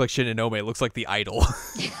Tamao, looks like Shinonome, looks like the idol.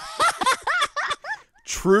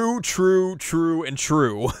 True, true, true, and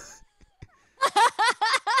true.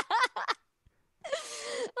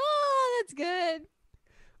 Oh, that's good.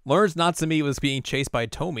 Learns Natsumi was being chased by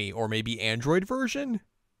Tomi, or maybe android version?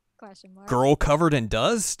 Question mark. Girl covered in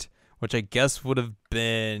dust? Which I guess would have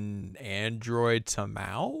been android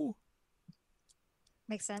Tamao?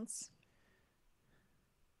 Makes sense.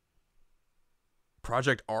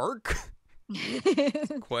 Project Arc?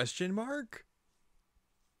 Question mark?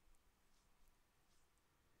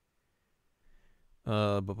 She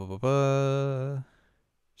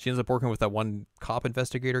ends up working with that one cop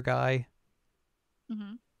investigator guy.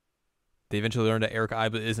 Mm-hmm. They eventually learn that Erika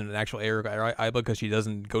Aiba isn't an actual Erika Aiba because she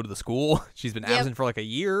doesn't go to the school. She's been absent for like a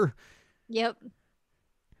year. Yep.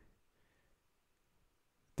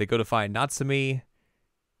 They go to find Natsumi.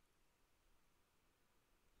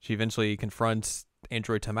 She eventually confronts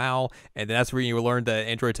Android Tamao, and then that's where you learn that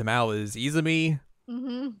Android Tamao is Izumi.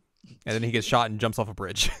 Mm-hmm. And then he gets shot and jumps off a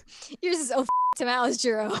bridge. Yours is Tamao is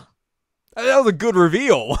Jiro. That was a good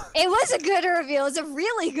reveal. It was a good reveal. It's a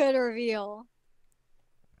really good reveal.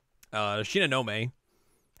 Shinonome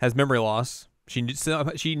has memory loss. She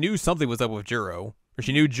knew something was up with Jiro, or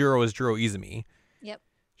she knew Jiro was Jiro Izumi. Yep.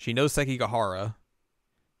 She knows Sekigahara,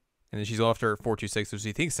 and then she's going after 426, so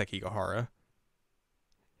she thinks Sekigahara.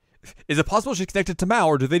 Is it possible she's connected to Mao,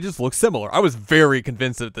 or do they just look similar? I was very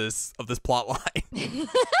convinced of this plot line.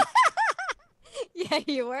 Yeah,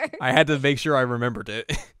 you were. I had to make sure I remembered it.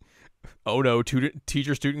 Oh no,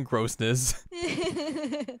 teacher-student grossness.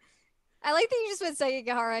 I like that you just put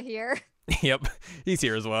Sekigahara here. Yep, he's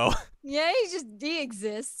here as well. Yeah, he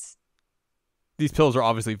exists. These pills are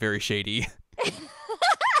obviously very shady.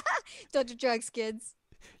 Don't do drugs, kids.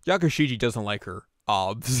 Yakushiji doesn't like her.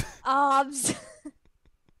 Obs. Obs.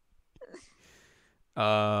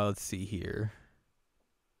 Let's see here.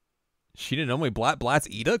 She didn't know Blatz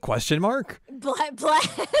Ida? Question mark. Black.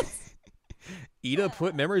 Ida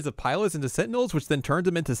put memories of pilots into Sentinels, which then turned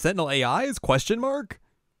them into Sentinel AIs? Question mark.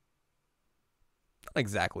 Not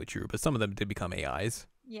exactly true, but some of them did become AIs.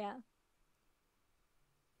 Yeah.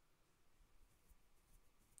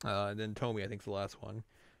 And then Tomi, I think, is the last one.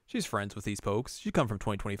 She's friends with these folks. She come from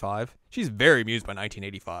 2025. She's very amused by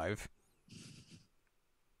 1985.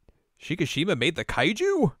 Shikishima made the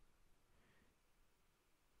kaiju?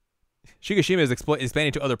 Shikishima is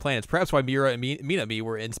expanding to other planets. Perhaps why Mira and Minami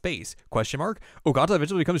were in space? Question mark. Ogata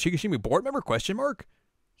eventually becomes a Shikishima board member? Question mark.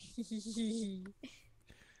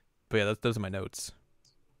 But yeah, those are my notes.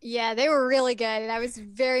 Yeah, they were really good, and I was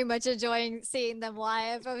very much enjoying seeing them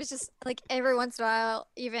live. I was just like every once in a while,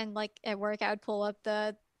 even like at work, I would pull up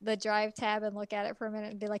the drive tab and look at it for a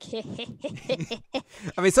minute and be like,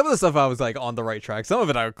 I mean, some of the stuff I was like on the right track. Some of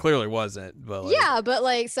it I clearly wasn't. But like, yeah, but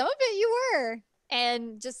like some of it you were,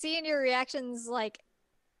 and just seeing your reactions like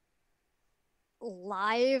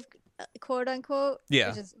live, quote unquote, yeah,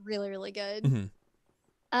 which is really really good. Mm-hmm.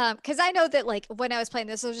 Because I know that like when I was playing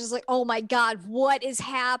this, I was just like, oh my God, what is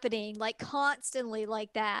happening? Like constantly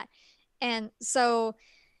like that. And so,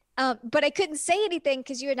 but I couldn't say anything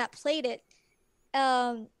because you had not played it.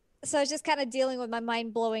 Um, so I was just kind of dealing with my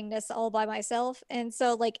mind blowingness all by myself. And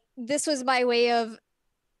so like this was my way of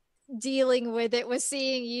dealing with it, was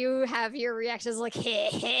seeing you have your reactions like, hey,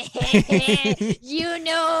 hey, hey, hey, you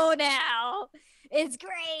know now. It's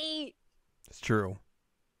great. It's true.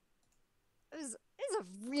 It's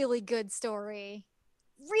a really good story.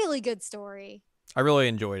 Really good story. I really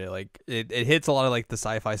enjoyed it. Like it hits a lot of like the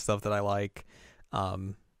sci-fi stuff that I like,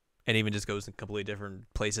 and even just goes in completely different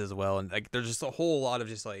places as well. And like there's just a whole lot of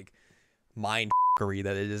just like mind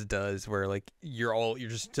that it just does, where like you're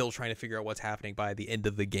just still trying to figure out what's happening by the end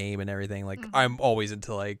of the game and everything. Like I'm always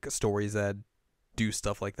into like stories that do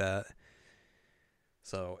stuff like that.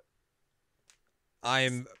 So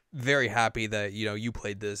I'm very happy that you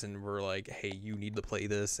played this and were like, hey, you need to play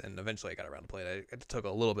this, and eventually I got around to play it. It took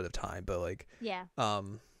a little bit of time, but like yeah,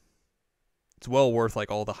 it's well worth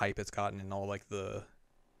like all the hype it's gotten and all like the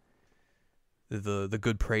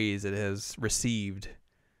good praise it has received.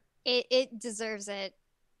 it deserves it.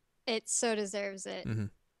 It so deserves it. Mm-hmm.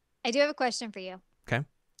 I do have a question for you. Okay.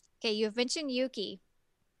 Okay, you have mentioned Yuki.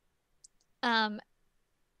 Who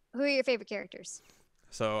are your favorite characters?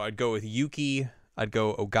 So I'd go with Yuki. I'd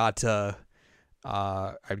go Ogata.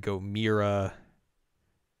 I'd go Mira.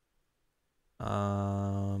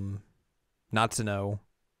 Natsuno.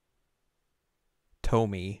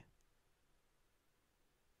 Tomi.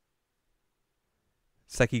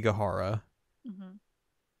 Sekigahara. Mm-hmm.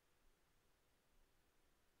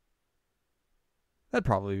 That'd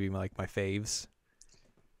probably be like my faves.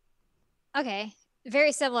 Okay,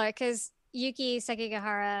 very similar because Yuki,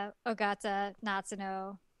 Sekigahara, Ogata,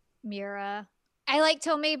 Natsuno, Mira. I like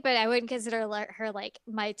Tomi, but I wouldn't consider her like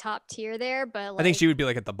my top tier there. But like, I think she would be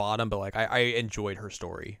like at the bottom, but like I enjoyed her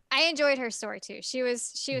story. I enjoyed her story too. She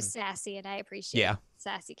was sassy, and I appreciate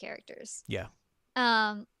sassy characters. Yeah.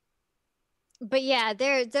 But yeah,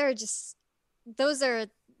 they're just, those are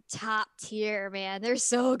top tier, man. They're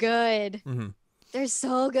so good. Mm-hmm. They're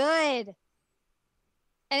so good.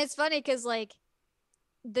 And it's funny because like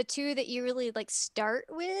the two that you really like start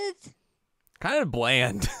with, kind of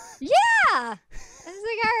bland. yeah. I was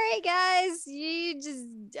like, all right, guys, you just,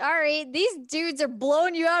 all right. These dudes are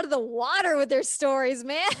blowing you out of the water with their stories,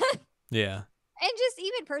 man. Yeah. And just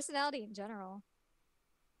even personality in general.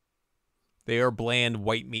 They are bland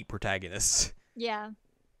white meat protagonists. Yeah.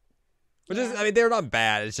 Which is, I mean, they're not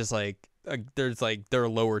bad. It's just like there's like they're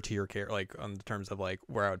lower tier like on terms of like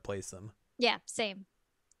where I would place them. Yeah, same.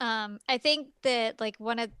 I think that like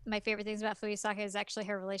one of my favorite things about Fuyusaka is actually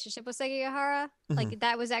her relationship with Sekigahara. Mm-hmm. Like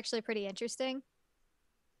that was actually pretty interesting.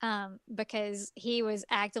 Because he was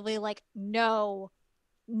actively like, no,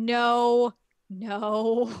 no,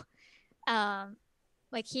 no.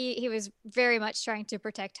 Like he was very much trying to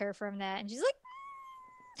protect her from that, and she's like,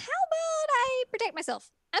 how about I protect myself?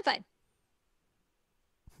 I'm fine.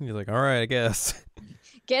 He's like, all right, I guess.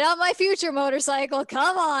 Get on my future motorcycle.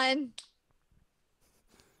 Come on.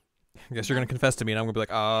 I guess you're going to confess to me, and I'm going to be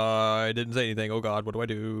like, I didn't say anything. Oh, God, what do I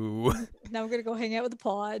do? Now I'm going to go hang out with the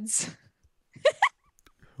pods.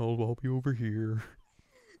 I'll be over here.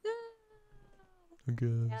 I guess.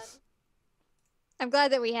 Yeah. I'm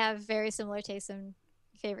glad that we have very similar tastes in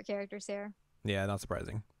favorite characters here. Yeah, not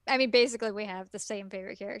surprising. I mean, basically, we have the same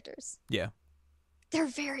favorite characters. Yeah. They're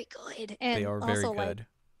very good. And they are very also, good. Like,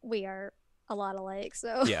 we are a lot alike,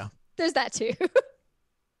 so yeah. There's that too.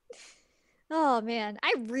 Oh man,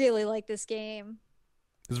 I really like this game.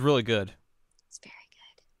 It's really good. It's very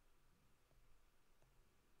good.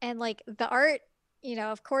 And like the art,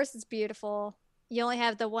 of course it's beautiful. You only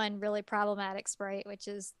have the one really problematic sprite, which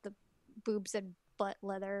is the boobs and butt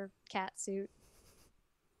leather cat suit.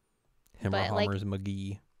 Hammerhammer's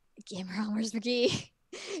McGee. Hammerhammer's McGee.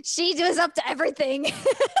 She was up to everything.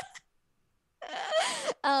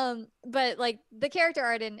 But like the character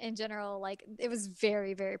art in general, like it was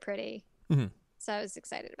very, very pretty. Mm-hmm. So I was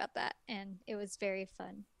excited about that, and it was very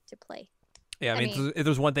fun to play. Yeah, I mean, if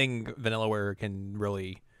there's one thing Vanillaware can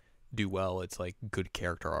really do well, it's like good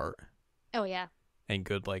character art. Oh yeah. And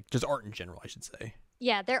good like just art in general, I should say.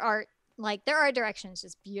 Yeah, their art direction is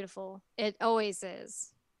just beautiful. It always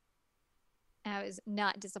is. I was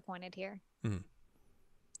not disappointed here. Mm-hmm.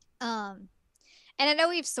 And I know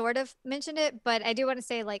we've sort of mentioned it, but I do want to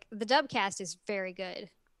say like the dub cast is very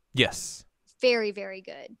good. Yes. Very, very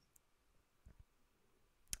good.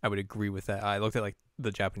 I would agree with that. I looked at like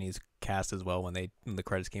the Japanese cast as well when the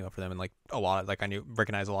credits came up for them, and like a lot of, like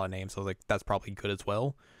recognized a lot of names, so like that's probably good as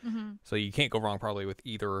well. Mm-hmm. So you can't go wrong probably with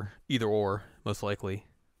either or, most likely.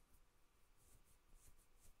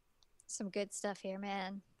 Some good stuff here,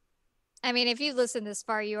 man. I mean, if you've listened this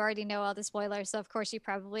far, you already know all the spoilers, so of course you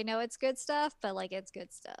probably know it's good stuff, but like it's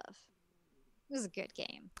good stuff. This is a good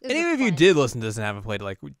game. This And is a even if you fun did game. listen to this and haven't played it,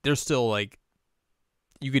 like there's still like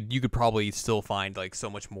you could probably still find like so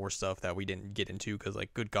much more stuff that we didn't get into because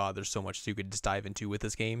like good God, there's so much you could just dive into with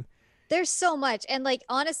this game. There's so much. And like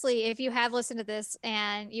honestly, if you have listened to this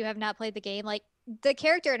and you have not played the game, like the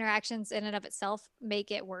character interactions in and of itself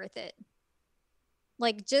make it worth it.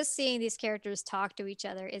 Like just seeing these characters talk to each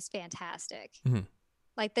other is fantastic. Mhm.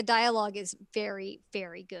 Like the dialogue is very,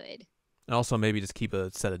 very good. And also maybe just keep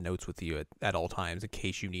a set of notes with you at all times in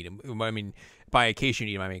case you need them. I mean, by in case you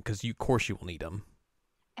need them, I mean because of course you will need them.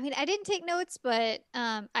 I mean, I didn't take notes, but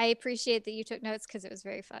I appreciate that you took notes because it was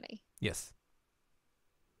very funny. Yes.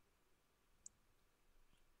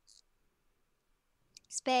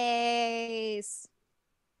 Space.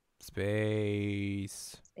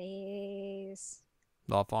 Space. Space.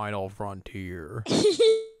 The final frontier.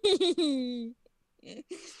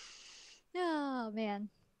 Oh, man.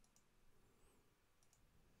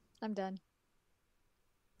 I'm done.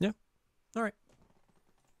 Yeah. All right.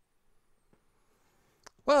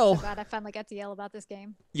 So Well, glad I finally got to yell about this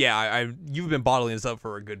game. yeah, I you've been bottling this up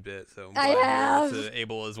for a good bit, so I'm I glad have. you're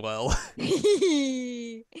able as well.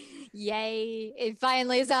 Yay. It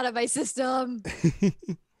finally is out of my system.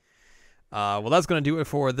 Well, that's going to do it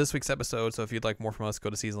for this week's episode. So if you'd like more from us, go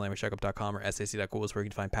to seasonlanguagecheckup.com or sac.cool is where you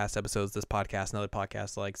can find past episodes, this podcast, and other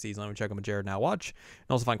podcasts like Season Language Checkup and Jared Now Watch.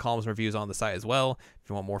 And also find columns and reviews on the site as well. If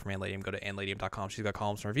you want more from Anladium, go to anladium.com. She's got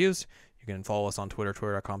columns and reviews. You can follow us on Twitter,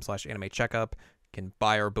 twitter.com/animecheckup. You can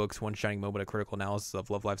buy our books, One Shining Moment, A Critical Analysis of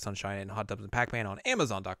Love, Life, Sunshine, and Hot Tubs and Pac-Man on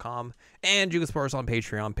Amazon.com. And you can support us on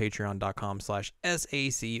Patreon,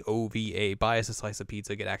 patreon.com/SACOVA. Buy us a slice of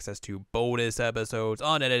pizza, get access to bonus episodes,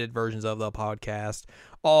 unedited versions of the podcast,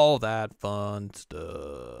 all that fun stuff.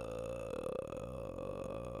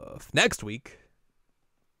 Next week.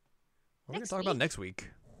 What are we going to talk about next week?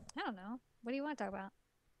 I don't know. What do you want to talk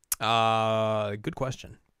about? Good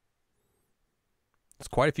question. There's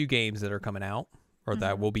quite a few games that are coming out, or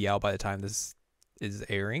that will be out by the time this is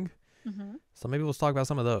airing. Mm-hmm. So maybe we'll talk about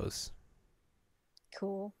some of those.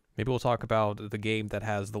 Cool. Maybe we'll talk about the game that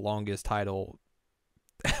has the longest title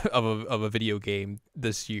of a video game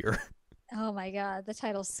this year. Oh my god, the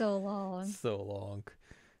title's so long. So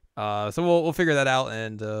long. So we'll figure that out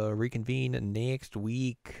and reconvene next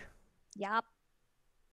week. Yup.